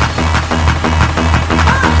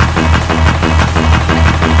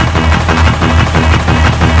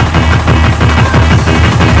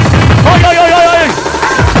 Oi!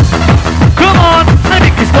 Come on, I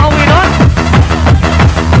think it's going on.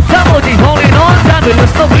 Somebody holding on,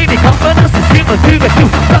 fabulous, no really confidence. It's human to the two,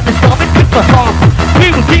 got this storm and keep the farm. We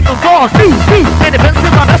will keep them gone, and the fences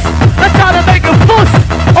on us. That's how to make a fuss.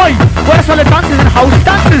 Oi, where's all the dancers and house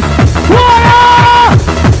dancers? Fire!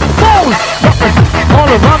 Balls, rockers, all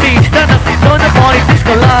around me. Stand up, join the party,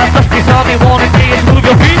 disco live. Let's be sorry, wanna see us move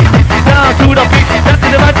your feet. Down to the beat, down to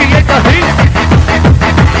the right beat, and the heat.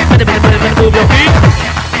 Move your feet.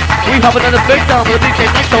 We have another breakdown with the DJ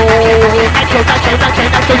Nacho,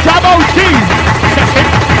 Jamo T session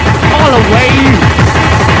all away.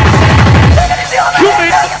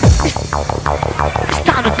 It's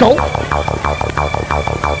time to go.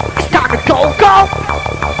 It's time to go.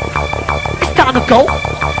 It's time to go.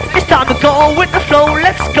 It's time to go with the flow.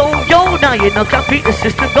 Let's go, yo. Now you know can't beat the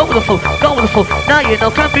system. Go with the flow. Go with the flow. Now you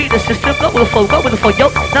know can't beat the system. Go with the flow. Go with the flow, yo.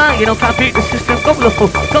 Now you know can't beat the system. Go with the flow.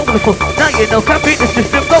 Go with the flow. Now you know can't beat the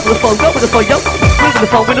system. Go with the flow. Go with the flow, yo. With the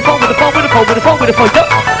flow. With the flow. With the flow. With the flow. With the flow. With the flow, yo.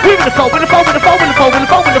 With the flow. With the flow. With the flow. With the flow. With the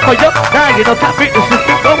flow. With the flow, yo. Now you know can't beat the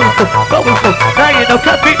system. Go with the flow. Go with the flow. Now you know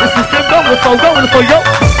can't beat the system. Go with the flow. Go with the flow, yo.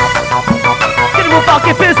 Get it up,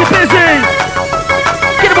 get busy.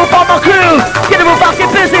 Get it up on my crew. Get it up, get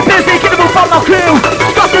busy. Get it up on my crew.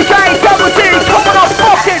 Stop the J, double T, coming up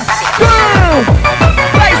fucking through.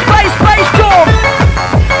 Bass, drum.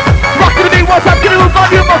 Rockin' to me once, I'm gonna move on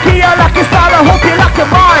you, Makina, like a style, I hope you like your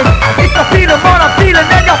mind. If I feel what I'm feeling,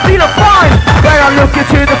 then you're feeling fine. When I look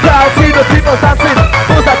into the crowd, see the people dancing.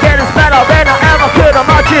 Feels like it is better than I ever could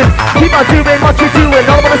imagine. Keep on doing what you're doing,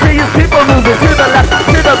 all I wanna see is people moving to the left,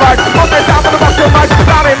 to the right. On the sound, on the rock, the mic,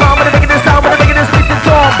 bowing, mom, when I'm making this sound, when I'm making this beat and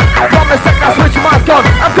drum. From the second I switch my gun,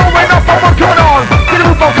 I'm going off on what's going on. Get a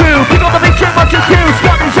move on crew, keep on the big tune, what you do.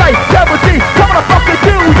 Scotty J, Double T, come on, I fucking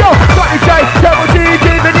do, yo. Scotty J, Double T,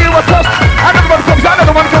 giving you a toast. Another one comes,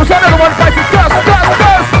 another one goes, another one fights and dust.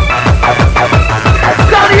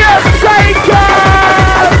 Scotty S,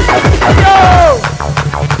 shakers, yo.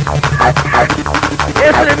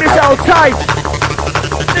 Isn't it miss out tight?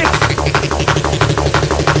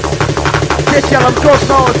 This year I'm just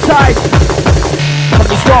not tight. Gonna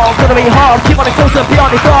be strong, gonna be hard. Keep on it close and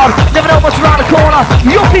beyond the guard. Never know what's around the corner.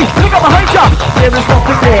 Yuppie, look up behind ya. There is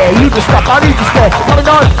nothing there. You just stop, I need to stay. On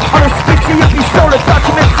a spitzy, yuppie, solid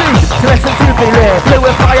documentary. So listen to me there. Play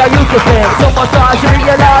with fire, you can feel. So much eyes, you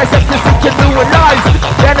realize that this can ruin lives.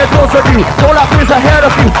 Then it goes on you. All up is ahead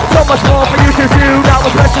of you. So much more for you to do. Now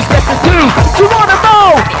it's precious get to do. You wanna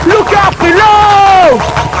know? Look out below.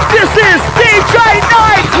 This is DJ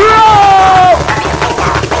Nitro.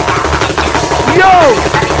 Yo,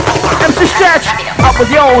 MC Stretch, up with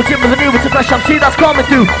yo, Jim with the new, it's a fresh MC that's coming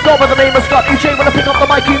through. Go by the name of Scott EJ, when I pick up the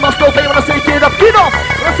mic, you must obey. When I say get up, when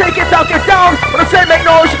I say get down. When I say make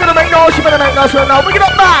noise, you're gonna make noise, you better make noise right now. Bring it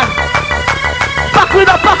up, man. Back with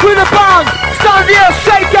a bang. Sound the earth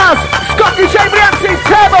shakers, Scott EJ with MC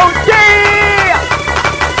Turbo D.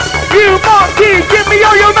 You monkey, give me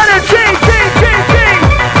all your energy.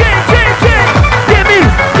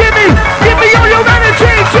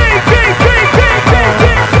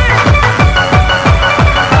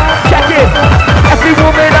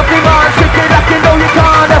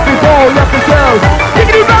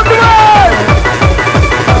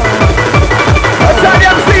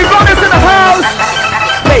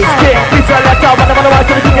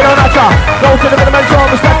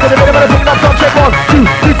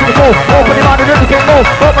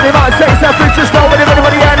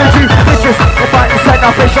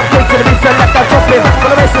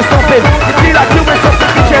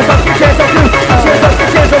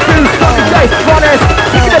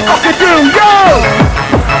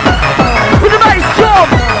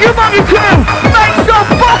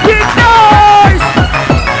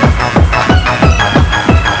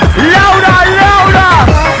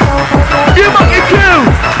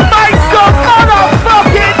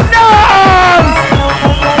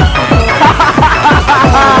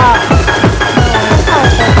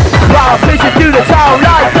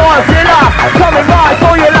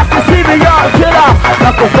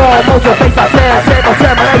 microphone, motivate our turntable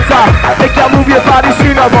terminator. Make you move your body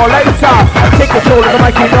sooner or later. Take control of the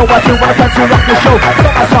mic, you know what you want to rock the show.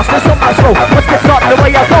 Some might fast, some might slow. Let's get started the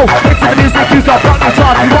way I go. Into the music, you got rock your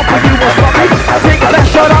time. You want what you want from me. Take a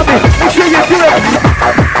best shot on me. Make sure you do it.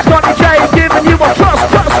 Start the J, giving you a trust.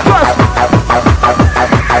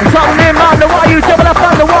 Tell me, man, the why you double up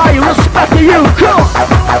on the why you respect to you. Cool.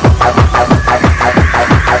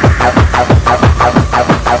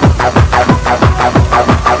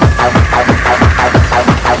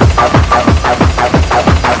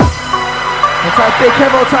 Big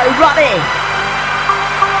Kevo tight, Roddy.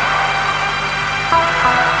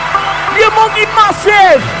 You monkey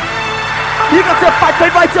massive. You got to fight for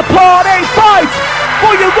your right to party. Fight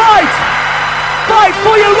for your right. Fight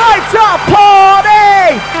for your right to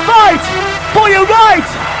party. Fight for your right.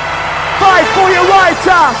 Fight for your right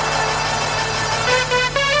to.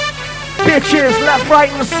 Bitches left,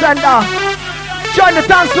 right, and center. Join the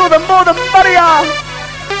dance floor, the more the merrier.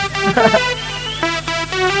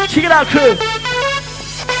 Check it out, crew.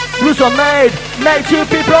 Rules are made to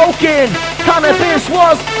be broken. Cannabis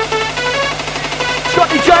was.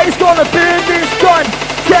 Scotty J's gonna burn this joint.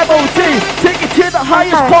 Devil D, take it to the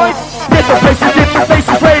highest point. Different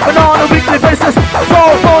faces, raving on a weekly basis. It's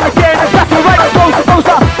all born again, and that's the right. Goes to goes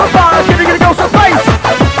up, bang, gonna go to face.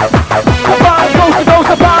 Bang, goes to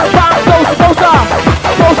goes up, bang, goes to goes up.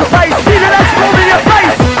 Goes to face, see the next one in your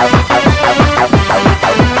face.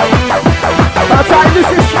 I'll tell you,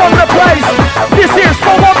 this is from the place. This is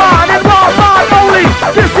for one man and one man only.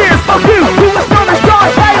 This is for you, who is known as John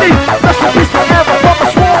Bailey. Rest in peace forever from a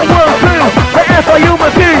small world crew. Forever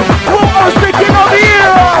human being, we're all speaking of you.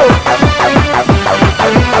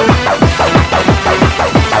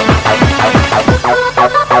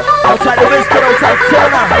 I'll tell you this, but I'll tell you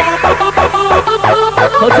Turner.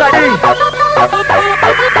 I'll tell you.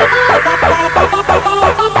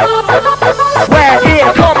 Where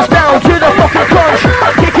it comes down to the fucking crunch.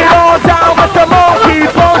 Kick it all down with the monkey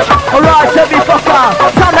punch. Alright, heavy fucker,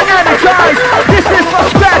 time to energize. This is for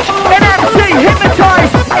scratch, an MC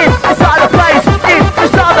hypnotized. Inside the place,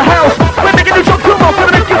 inside the house. We're making you jump, come on,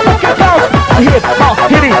 gonna make you fucking bounce. Hip hop,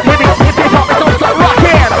 hip hop, it don't stop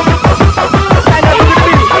rocking. And then look at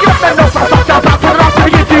me, you got that noise, I'm fucked up, to the rock, to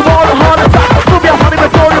give you all a heart attack. Move your honey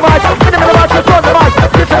with all your might, in the middle of the front of the mic.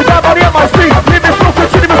 Get to the guy body on my street, live this smoke,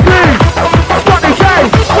 continue with me. Scotty J,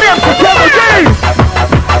 we have to tell the game.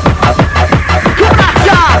 Come on,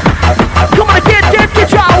 John. Come on, get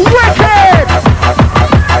y'all wicked.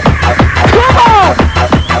 Come on.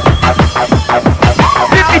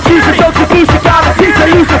 If you choose to don't you boost, you guarantee to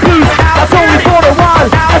use a boost. That's only for a while.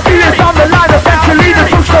 I see this on the line, eventually the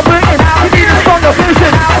boost are written. You need a stronger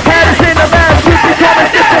vision. Head is in the man, should become a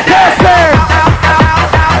different person.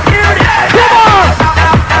 Come on.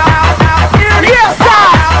 Yes, sir.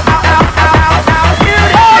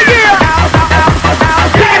 Oh, yeah.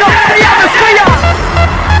 Bring it up to the atmosphere.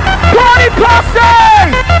 Party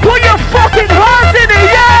posse! Put your fucking hands in the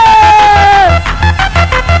air!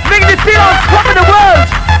 Making it feel on top of the world.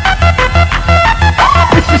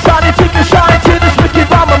 It's the shining chicken shine to this wicked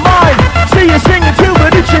by my mind. See you singing to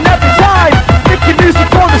it each and every time. Making music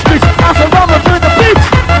for the streets as I run through the beats.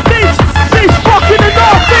 Beats, fucking the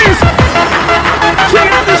northeast.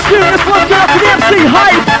 Checking out the street, let's work out to the MC.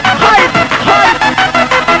 Hype.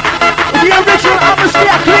 The original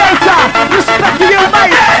atmosphere creator. Respect to you,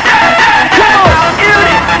 mate. Come on,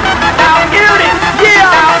 unit.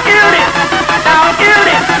 Yeah, unit.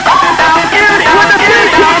 When the beat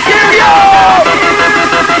comes in, yo.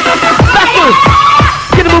 Backward.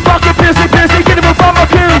 Get him a bucket, busy. Get him a bummer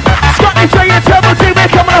crew. Scotty J and Turbo T, we're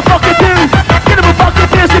coming to fucking do. Get him a bucket,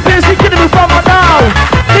 busy. Get him a bummer now.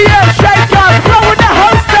 The air shakers, blowing the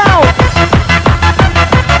house down.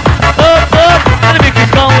 Up, anything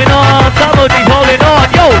is going on. Somebody's holding on.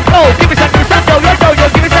 Yo, give me some, yo, give me some, yo,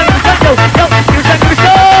 give me some.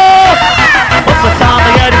 One more time,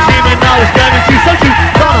 I had a team and now it's getting too so you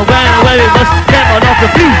gonna run away with us, get on off the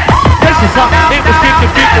view. This is something, it was keep the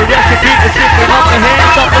people, yes, the people sitting up the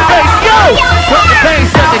hands up the face, yo! Put the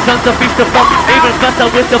face, and it comes to feast the fun, even better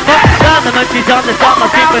with the fun. Down the munchies on the top, my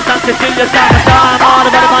people dancing till your time, all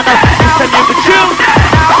about my now, you said you would choose.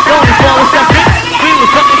 Don't you fall a second, we was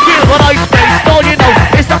fucking kill what I spaced, all you know,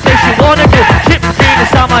 it's not place you wanna go. Chip between the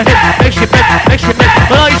sound my hip, makes you miss,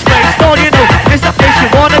 what I spaced, all you know, it's not place you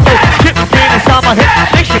wanna go. Chip between the sound my hip,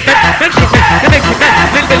 makes you miss,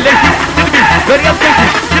 little bit lazy, ready up,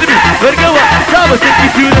 ready go up, time will take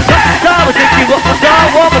you to the sun, time will take you up and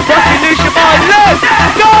down, warm and fucking leash your mind, let's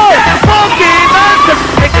go! Funky man, just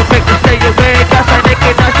take a break to stay away, that's why they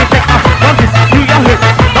can actually take my rumpus to your hip,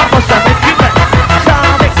 not much time if you met,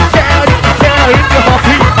 time makes a sound, you can tell if you're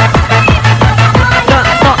happy.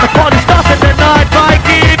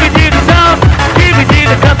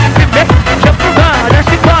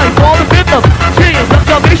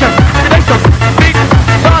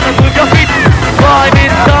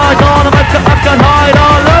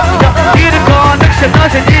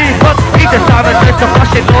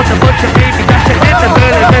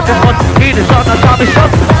 this one. He the son, that's how me son.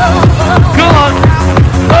 Go on.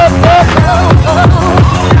 Up, up.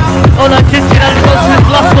 All attention and go to this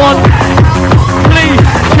last one. Please,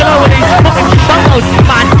 chill out with these fucking shadows,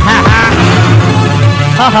 man.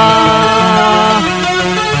 Ha ha.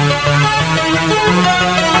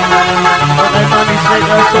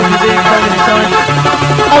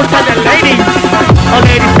 Oh, tell the ladies. Oh,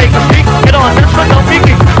 ladies, take a seat. Get on, that's what I'm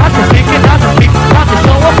thinking. I'm just thinking, I'm just thinking. Time to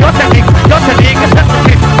show up your technique. Your technique is set to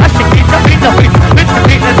keep. I should keep the beat, the beat. With the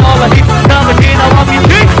beat and all the heat. Tell me, I want me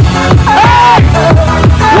to. Hey!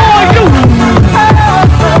 Who are you?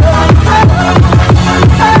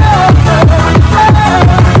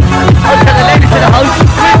 Oh, tell the ladies in the house.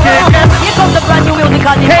 Here comes the brand new music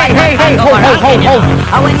on the Hey, hey, hey, ho, ho, ho, ho.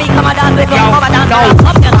 And when me come a dance with you, come a dance No. with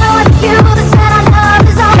you.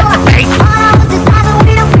 Check the face.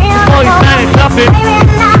 Oh, he's man, it's nothing.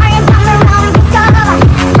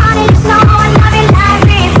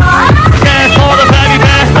 Yes, all the very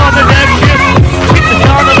best on the dead shit. Hit the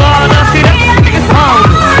sound of all and I see that biggest pound.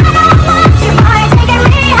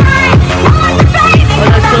 Well,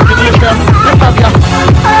 let's go to Lisa. Let's have ya.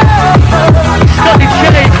 Study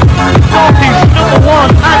shade. Northeast #1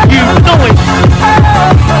 and you know it.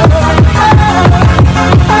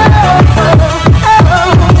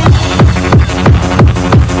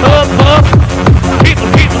 Up.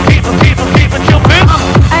 People jumping.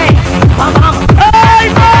 Hey, bam, bam. Hey,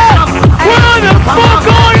 man! Where the fuck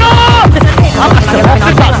are you? I'm Mr.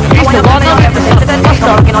 Hospital. He's the one I represent.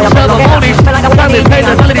 Ceremonies. Family pain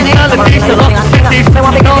and melodies, melodies. The rock cities.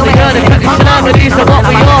 All the early petty celebrities are what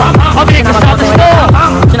we are. I'm here to start the store.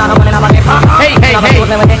 Hey.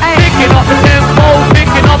 Picking up the tempo,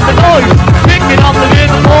 picking up the noise. Picking up the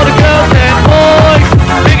rhythm for the girls and boys.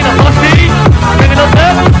 Picking up Rusty. Picking up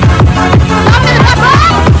them.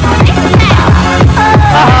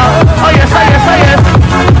 Oh yes.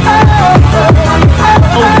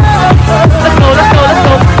 Oh, let's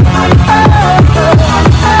go.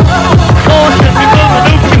 Caution, we will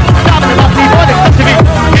maneuver you. Dominant off the body, come to me.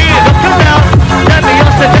 Here, look come down. Let me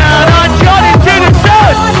upside down on Johnny to the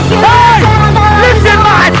sun. Hey, listen,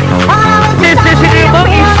 man. This is a new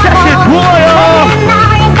monkey session, warrior.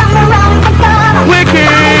 Wicked.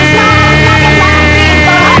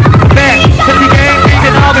 Man, to the game,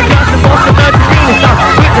 beating all the guns and most of the new stuff.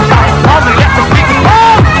 With the sound, all the let the speakers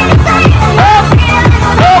up.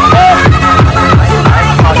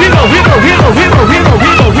 Hero.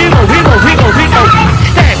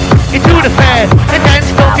 Step into the fair and dance,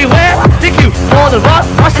 don't beware. Thank you for the rock.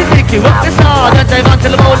 I should think you up this hard and dive onto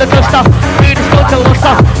the roller coaster. We just go to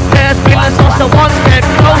Worcester. There's feelings also one step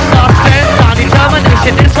closer. Stand down,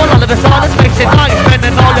 determination. This one all of us all is facing. Now you're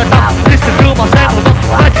spending all your time. Listen to my sample.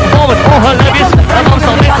 Fighting forward for hilarious. And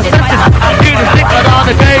also make the senses. You just think that all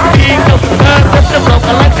the day being so just the flow.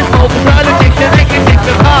 I like this focus. Early addiction. They can take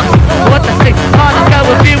the car. What the stick? All the guy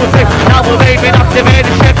will be with it. Now we're waving,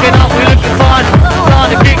 activated, checking out. We're looking fun. On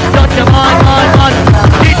the kicks, touch your mind.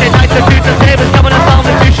 DJ night, the future tables coming and found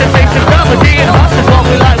the future station. Gravity and us is what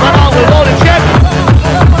we like. Run on with all the check.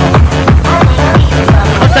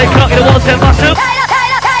 I'll take clock in the walls and muscle.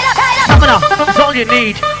 Stamina is all you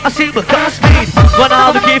need. I see what got speed. When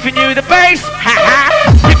I'll be giving you the bass.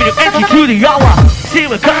 Giving you entry to the hour. See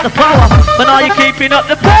we got the power. But now you're keeping up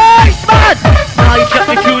the pace, man. Now you check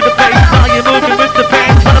me to the bass. Now you're moving with the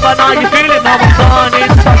pace. What about now you feeling now I'm on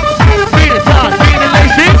inside. Feeling tired, feeling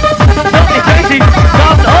lazy. Nothing crazy.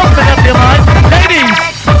 Time to open up your mind. Ladies,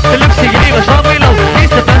 the looks of you is on reload.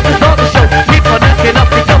 He's the best to start the show. Keep on knocking up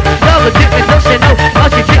the dough. Never dip it, don't say no.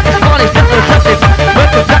 As you kick this money, step to attractive.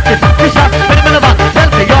 Welcome practice. This out, minimum of tell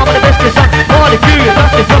me you're the best this out. All the curious,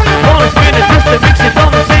 that's the fuck. All the spinning, just to mix it,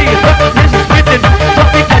 don't see it. This is spitting.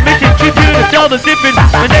 Something committed to do the double dipping.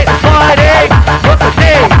 When they Friday, what's the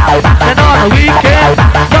day? Then on the weekend,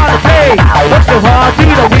 start the day. What's so hard to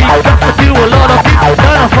the week? Got to do a lot of things.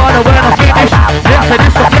 Then I'm farther when I finish. Then say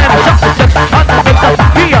this again, I'm shot the sex. I'm not mixed up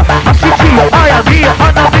here. I see you, I am here.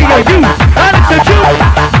 I'm not here, you. And it's the truth.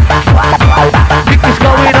 Think it's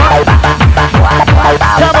going on.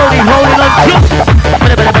 Somebody holding on to.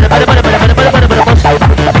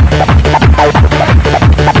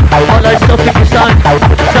 All I still think is on.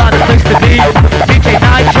 It's on the place to be. DJ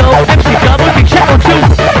Night Show, MC Double, Big Channel 2.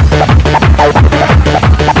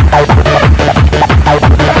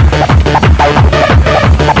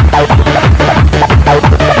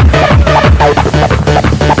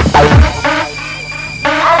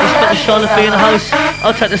 Charlotte be in the house.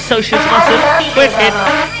 I'll take the socials massive. Wicked.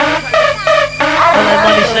 And then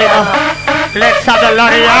money later. Let's have a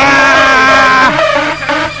lot of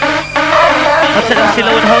I'll take MC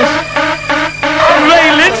Low in the house. Ray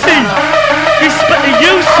Lindsay. He spent the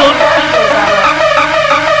use on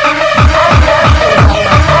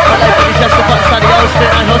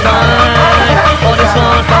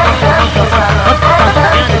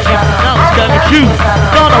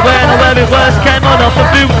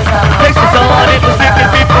two. Places on it was slipping,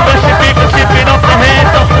 people rushing, people chipping off the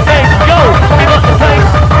heads off the face. Yo, we got the place.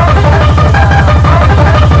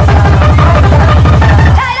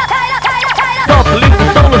 Stop polluting the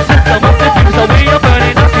solar system of the fuse, so we are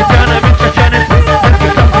burning up your turn of intragenesis. Let's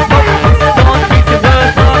get some smoke. Don't treat the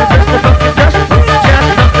worst, not just the fucking dust. Just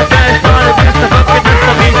not the best, not just the fucking dust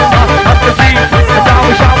for me. Up the sea, the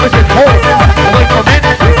downward showers is whole. Away from it,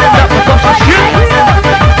 that was such a shit.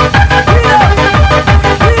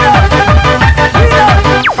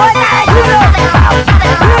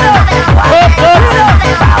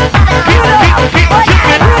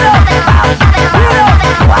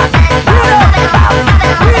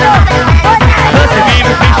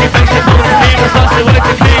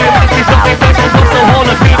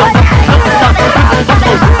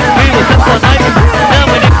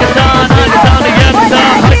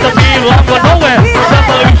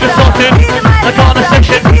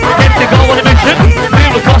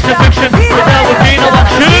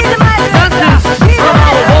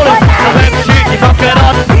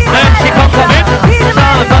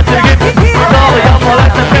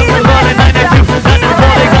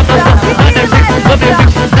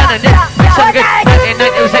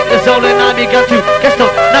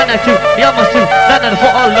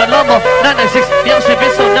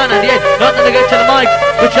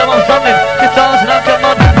 Which I'm on something, guitars and I'm come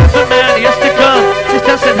on. Good man, yes to come. Just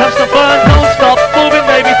dance and have some fun. Don't stop moving,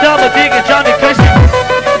 baby. Double dig and Johnny crazy.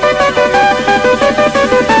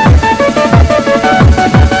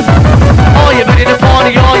 Are you ready to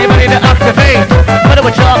party? Are you ready to activate? Better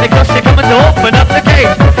watch out because you're coming to open up the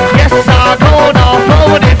gate. Yes, I'm going off,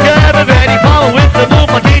 flowing if you're ever ready. Power with the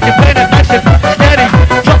move, my DJ playing it nice and steady.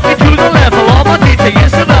 Drop me to the level, all my DJ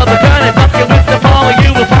is the level. Kind of fucking with the power,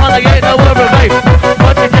 you will find I ain't nowhere away.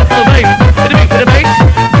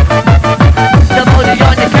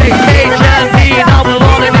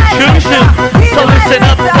 So listen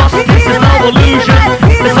up, boss, this is no illusion.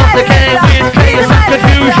 It's not the game with chaos and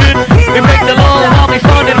confusion. We break the law, I'll be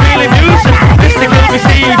fun and really music. Mystical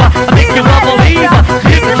receiver, I think you are a believer.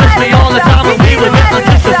 Hypnotist me all the time and we will get on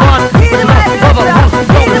just for fun. It's about rubber house,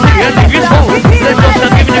 don't see and leave your soul. Let's go,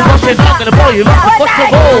 I'm giving you questions, I'm gonna blow you up with what's the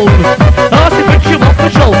roll. Ask if it's you on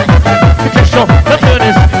patrol. Potential, the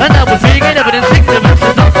furnace, and that was being in evidence. Ignorance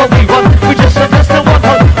is not what we want. We just suggest the one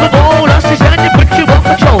hope. The ball, us is and you put you on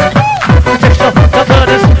patrol.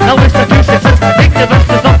 Now it's the two senses. Ignorance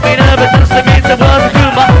does not mean evidence. That means the word of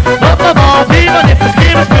humor. Not the mark, even if the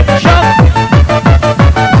scheme is with the show.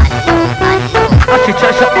 I see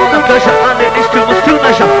treasure on the pleasure, and it is too much to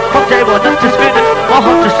measure. From day one up to spinning, my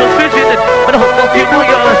heart is still fidgeting. But I hope not you know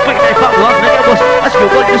yours. But they fuck one, many of us. Ask you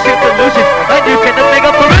what you seem to lose it, and you can make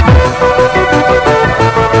up for it.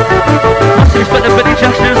 I see you spend a Billy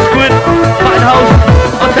Jackson squid, fighting house,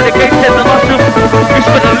 onto the gates and the mushroom. You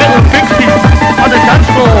spend a little pixie on the dance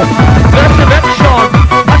floor. Resurrection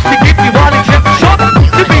has to give you one injection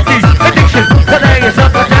to beat the addiction. Today is a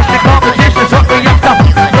fantastic competition. What we after?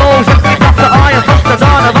 Those that we after. I am faster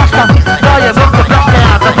than a master. I am up the blaster,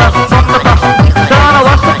 the best from the best. Donna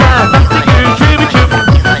wants the best. That's the you, Jimmy Jim.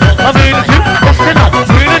 I'm really too. That's the night.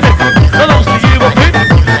 Really it. Belongs to you, I think.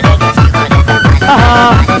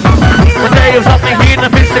 One day it was up me here in the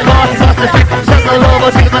pitch. The car is off the street. Set the law,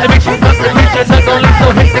 but taking my eviction. That's the picture. Take on leave, so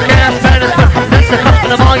hit the gas. The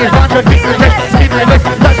customer mind is bunch of people take sleep in the waist,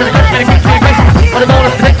 touching the country, keep me waist. But the ball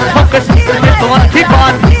is the next focus, the people wanna keep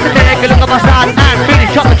on. So take a look at my side and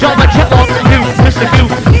finish up the job and check on you, Mr.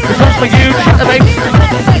 Q. This one's for you, check the bass.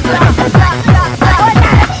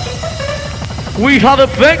 We have a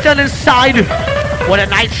breakdown inside. What a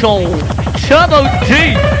night show. Turbo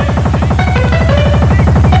D.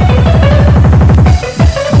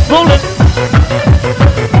 Rolling.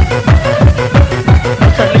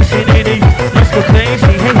 What's that Lucy Nini? Let's go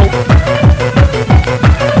crazy, hey ho.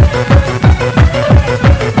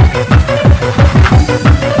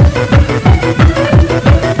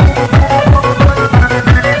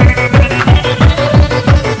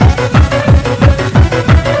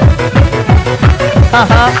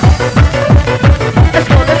 Let's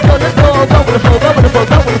go, let's go, let's go. Go with the flow, go with the flow,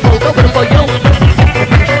 go with the flow, go with the flow, yo.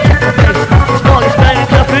 This ball is bang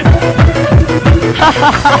clapping. Ha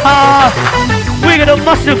ha ha ha. We got a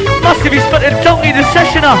massive respected donkey the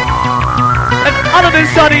sessioner. And Alan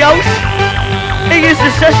inside the house. He is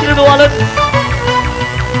the sessioner though, Alan.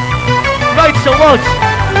 Right, so what?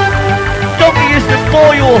 Donkey is the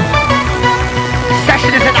foil.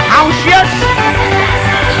 Session is in the house, yes?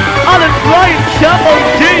 Alan Ryan, Turbo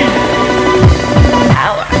D.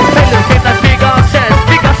 Taylor said that big ass says,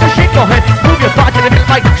 big ass says shake your head, move your body to the bit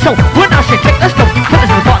like so. When I shake it, let's go. Put this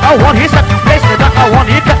in the front, I want his set. Listen to that, I want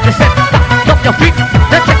you cut the set. Stop your feet,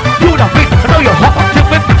 then check to the beat. I know you're hot until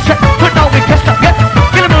we're set, but now we can't stop yet.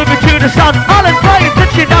 Gonna move it to the sun, all in flying,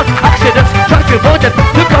 touching down. Accidents, try to avoid them,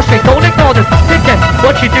 because they don't ignore them. Think that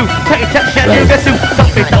what you do, take attention, you get to.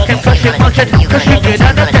 Something that can crush it, punch it, crush you get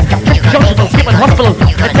under that. Just sociable, human hospital,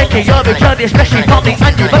 and take care of each other, especially family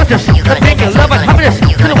and your relatives. The thing you love and happiness,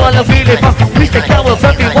 to the world of really fun. Please take care of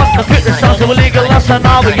everyone, the fitness sounds of illegal loss, and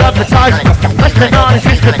now we advertise. Less than honest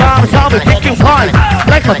is the time, it's how we think you high.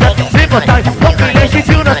 Life or death, live or die, don't be lazy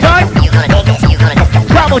to the time.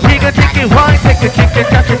 Travel, chicken, chicken, wine, take a chicken,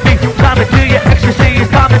 catch a thief. Time to do your ecstasy,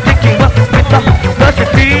 it's time to think you up with the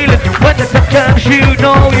perfect feeling. When the time comes, you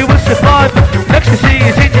know you will survive. Ecstasy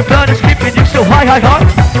is in your blood, it's keeping you so high, high, high.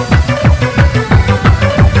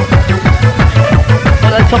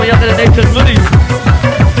 Well, that's something younger than Nathan Money.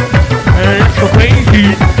 Let's go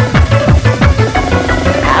crazy.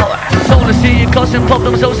 Wanna see you causing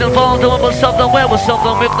problems, those involved, and we'll solve them, where we'll solve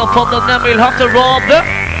them, if no problem, then we'll have to rob them.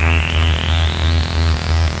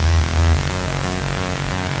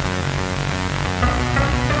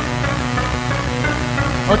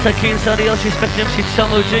 I'll take inside the else respect MC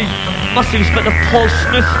Samo G. Massive respect to Paul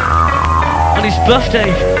Smith on his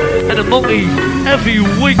birthday and a monkey every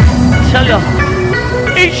week. I tell ya,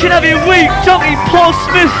 each and every week, Donkey Paul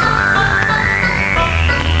Smith.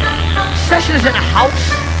 Session is in the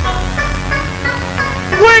house.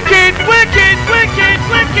 Wicked, wicked, wicked,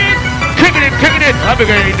 wicked. Kicking it, I'm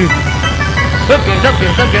again. Okay.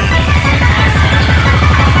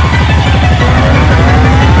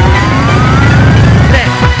 Then,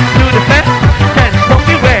 to the fair, then don't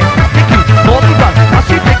be where. Think you, more to run. I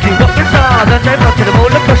see think you up the stars and then run to the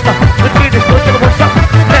roller coaster. Between the sports and the what's up.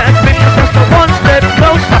 Then finish just a one step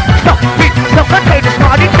closer. Stop, beat, stop, I take the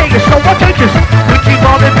smart, take it, so what takes? We keep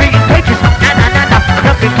on repeating pages. Nah.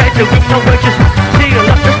 Nothing cases with no wages. See a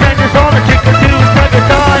lot of strangers on the chicken do take a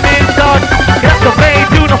time inside. You have to pay,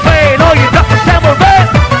 do not fail, or you got the sample red.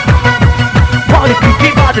 While you can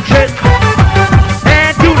keep out the trend.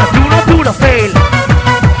 And do not fail.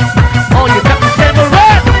 Or you got the sample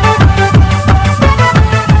red.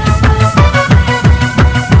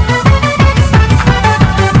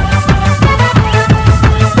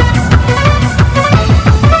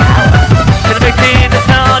 Gonna make it in the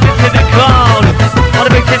town, into the crowd.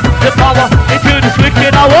 Wanna make it the power into this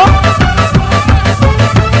wicked hour.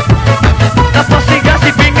 Now fussy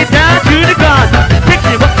gassy, bring it down to the ground.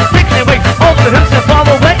 Taking it away, over the hills and far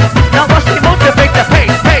away. Now what's the motivate the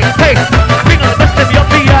pace. Bring on the best of your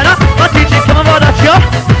piano. My DJ coming right at you.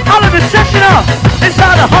 All of the session up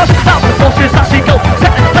inside the house. Now the forces as we go.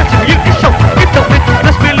 Setting the facts of you can show. If don't win,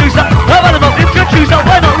 let's be loser. How about them if you choose? Now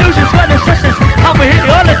we're not losers, we're the sessions. And we hit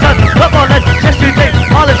you all the time. Come on then, just today.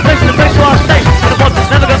 All is face to face, so I'll stay. The one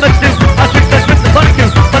never gonna mix this. I think that's with the funny too.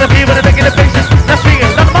 But I'm here when I'm making the faces. Let's see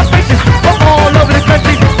it, none of my faces. From all over the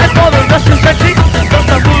country. And all the Russian country. Don't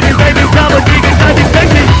stop moving, baby. Time will keep it nice and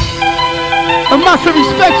sexy. A massive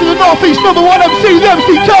respect to the Northeast number one MC, the MC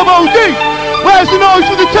Turbo D. Where's the noise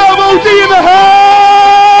for the Turbo D in the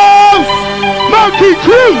house? Monkey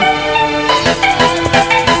Crew.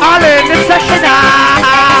 All in the session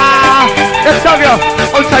now. Let's have you.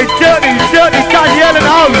 I'll say dirty Danielle in the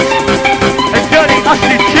house. And dirty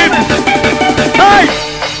Ashley Tibbs. Hey!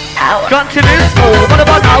 Gun to this, what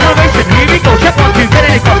about our racing? Here we go, check on two, get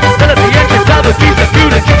in it, go. Tell me, engine, double, keep the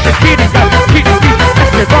fuel, and chicks, and keep it down. Keep the beat,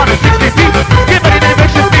 Esteban, and 60 feet. Give it in the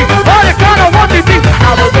innovation speed. All you got, I want to be.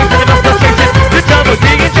 Our racing, the best of chasing. The double,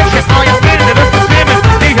 the injection, I am feeling the best of swimming.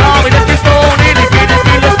 The army, let this go, nearly get it,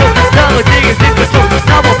 let's go. Double, the is in control.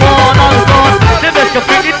 Now we're born, I was born. The best of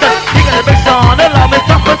it, it's done. You got the bass on, allow me,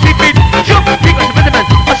 top on 3 feet. Jump, you got the rhythm,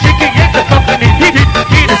 I'm shaking, yank the company. Heat it,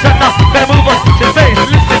 the sun now. Better move on to the face,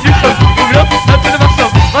 listen, you show.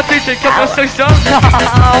 My teacher kept us so strong.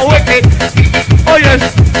 Wicked. Oh yes.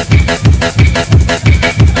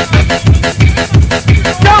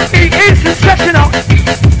 Donkey is the section up.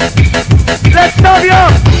 Let's start you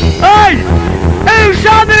up. Hey! Who's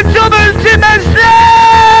on the double dimmers?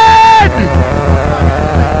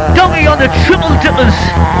 Donkey on the triple dimmers.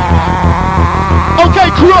 Okay,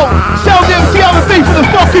 crew. Sound MC on the beat for the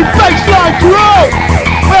fucking baseline crew.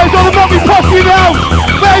 Where's all the monkey posse now?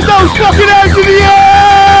 Where's those fucking hands in the air?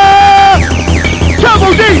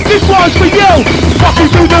 Turbo D, this one's for you. Walking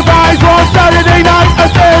through the vibes on Saturday night,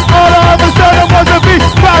 and then all of a sudden was a big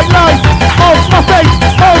bright light on my face.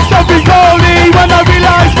 Oh, something holy when I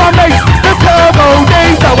realised my mate, the Turbo D.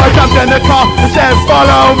 So I jumped in the car and said,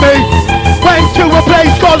 follow me. Went to a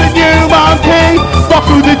place called the New Monkey. Walked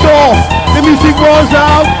through the door, the music was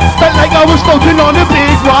out. Felt like I was floating on a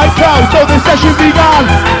big white cloud. So the session began,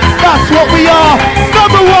 that's what we are.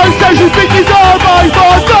 Number one session, think is all right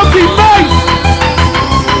for Donkey Mate.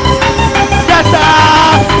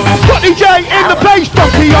 the bass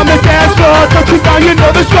donkey on the dance floor. Touching down, you know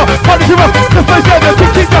the score. Party to rock, the first ever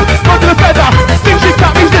kick it down. Under the feather, things you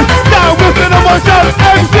got me this. Down with it on myself.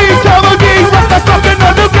 MC Tomo D, what the fucking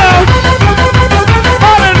underground.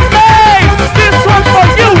 Pardon me, this one's for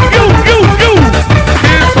you.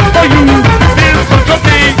 This one's for you, this one's for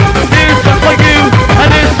me. This one's for you, and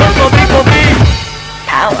this one's for me.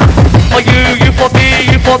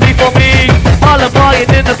 For you for me. All the buying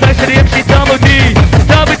in the place of the MC Tomo D.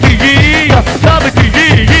 WTE,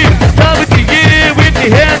 with the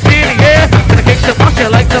hands in the air. And the gangsta mafia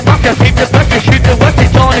like the mafia. Keep the best, you shoot the west,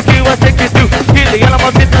 it's on the queue, I take you through. Kill the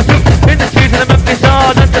elements in the soup. In the streets of the Memphis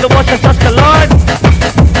hard, until the water starts to line.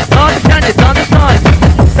 Understand it, understand.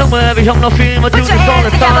 Somewhere we have no film, I do this all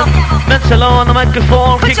the time. Mental on the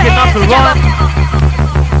microphone, kicking up the rhyme.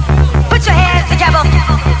 Put your hands together.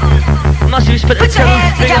 Must you spit the tail,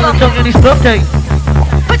 big on the tongue in his birthday.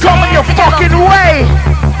 Come on your fucking way.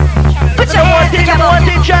 Put your hands together.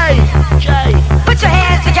 Put your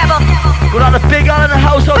hands together. We're on a big on in the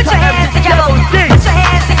house, Put your hands together. Put your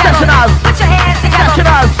hands together. Put your hands together.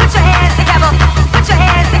 Put your hands together. Put your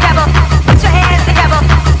hands together. Put your hands together.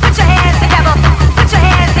 Put your hands together. Put your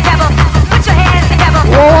hands together. Put your hands together.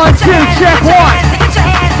 1, 2, check 1. Put your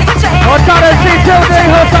hands. Put your hands. Hot on MC Today,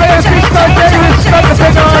 hot on MC Sunday, respect the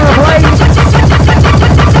big on the plate.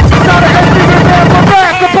 Not a MC remember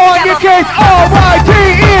back upon your case.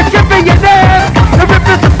 R-Y-T-E, give me your name. The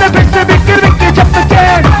rippers of the bitch, the big it up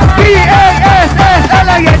again.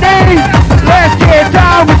 B-A-S-S-L-A-N-E. Let's get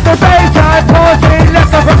down with the bass, I'm pausing. Let's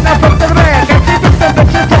go from the front to the back. And see the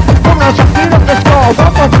bitches up. Come on, shocking up the score.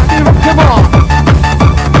 One more, come on.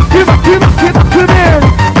 Come in.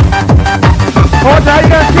 Oh, now you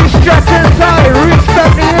gotta see stretch inside,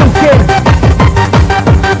 respect the instinct.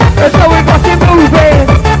 That's how we got you moving.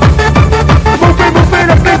 Moving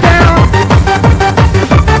up and down.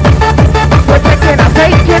 We're taking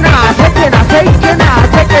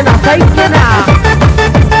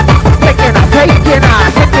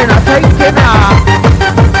our.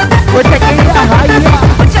 We're taking it higher.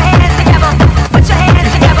 Put your hands together. Put your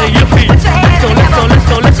hands together. Put your hands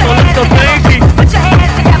together. Let's go crazy. Put your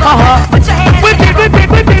hands together. Put your hands Wicked. Put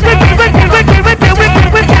your hands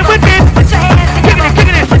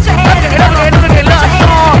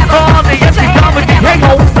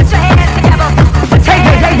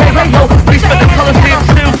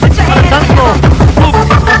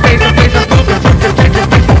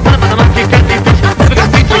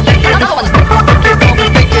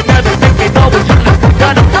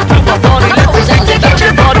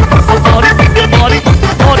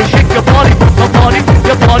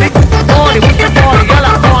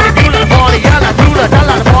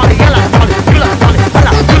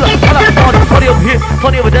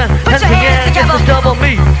Funny over there, hands again, just to double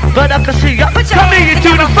me. But I can see ya coming into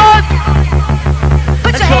the front.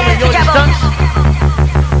 Put And your show me hands your together. distance.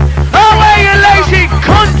 Away you lazy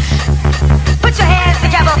cunts. Put your hands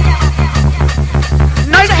together.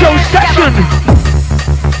 Nitro session.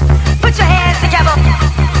 Put your hands together.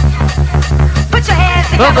 Put your hands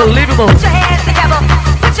together. Unbelievable. Put your hands together.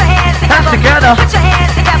 Put your hands together. Hands together. Put your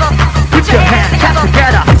hands together. Put your hands together.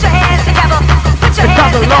 Put your hands together. Put your It's hands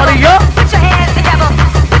not a together. lot of you. Put your hands together.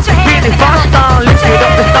 Put your hands Feeling together. fast down, lift it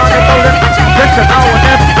up the sound and golden. Listen, I want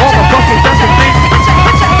them, all my coffee, just a beat.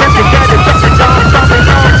 Get together, jump it down, jump it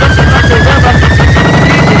down, jump it like the river.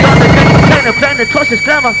 Easy on the game, playing the toss is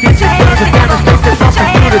glamour.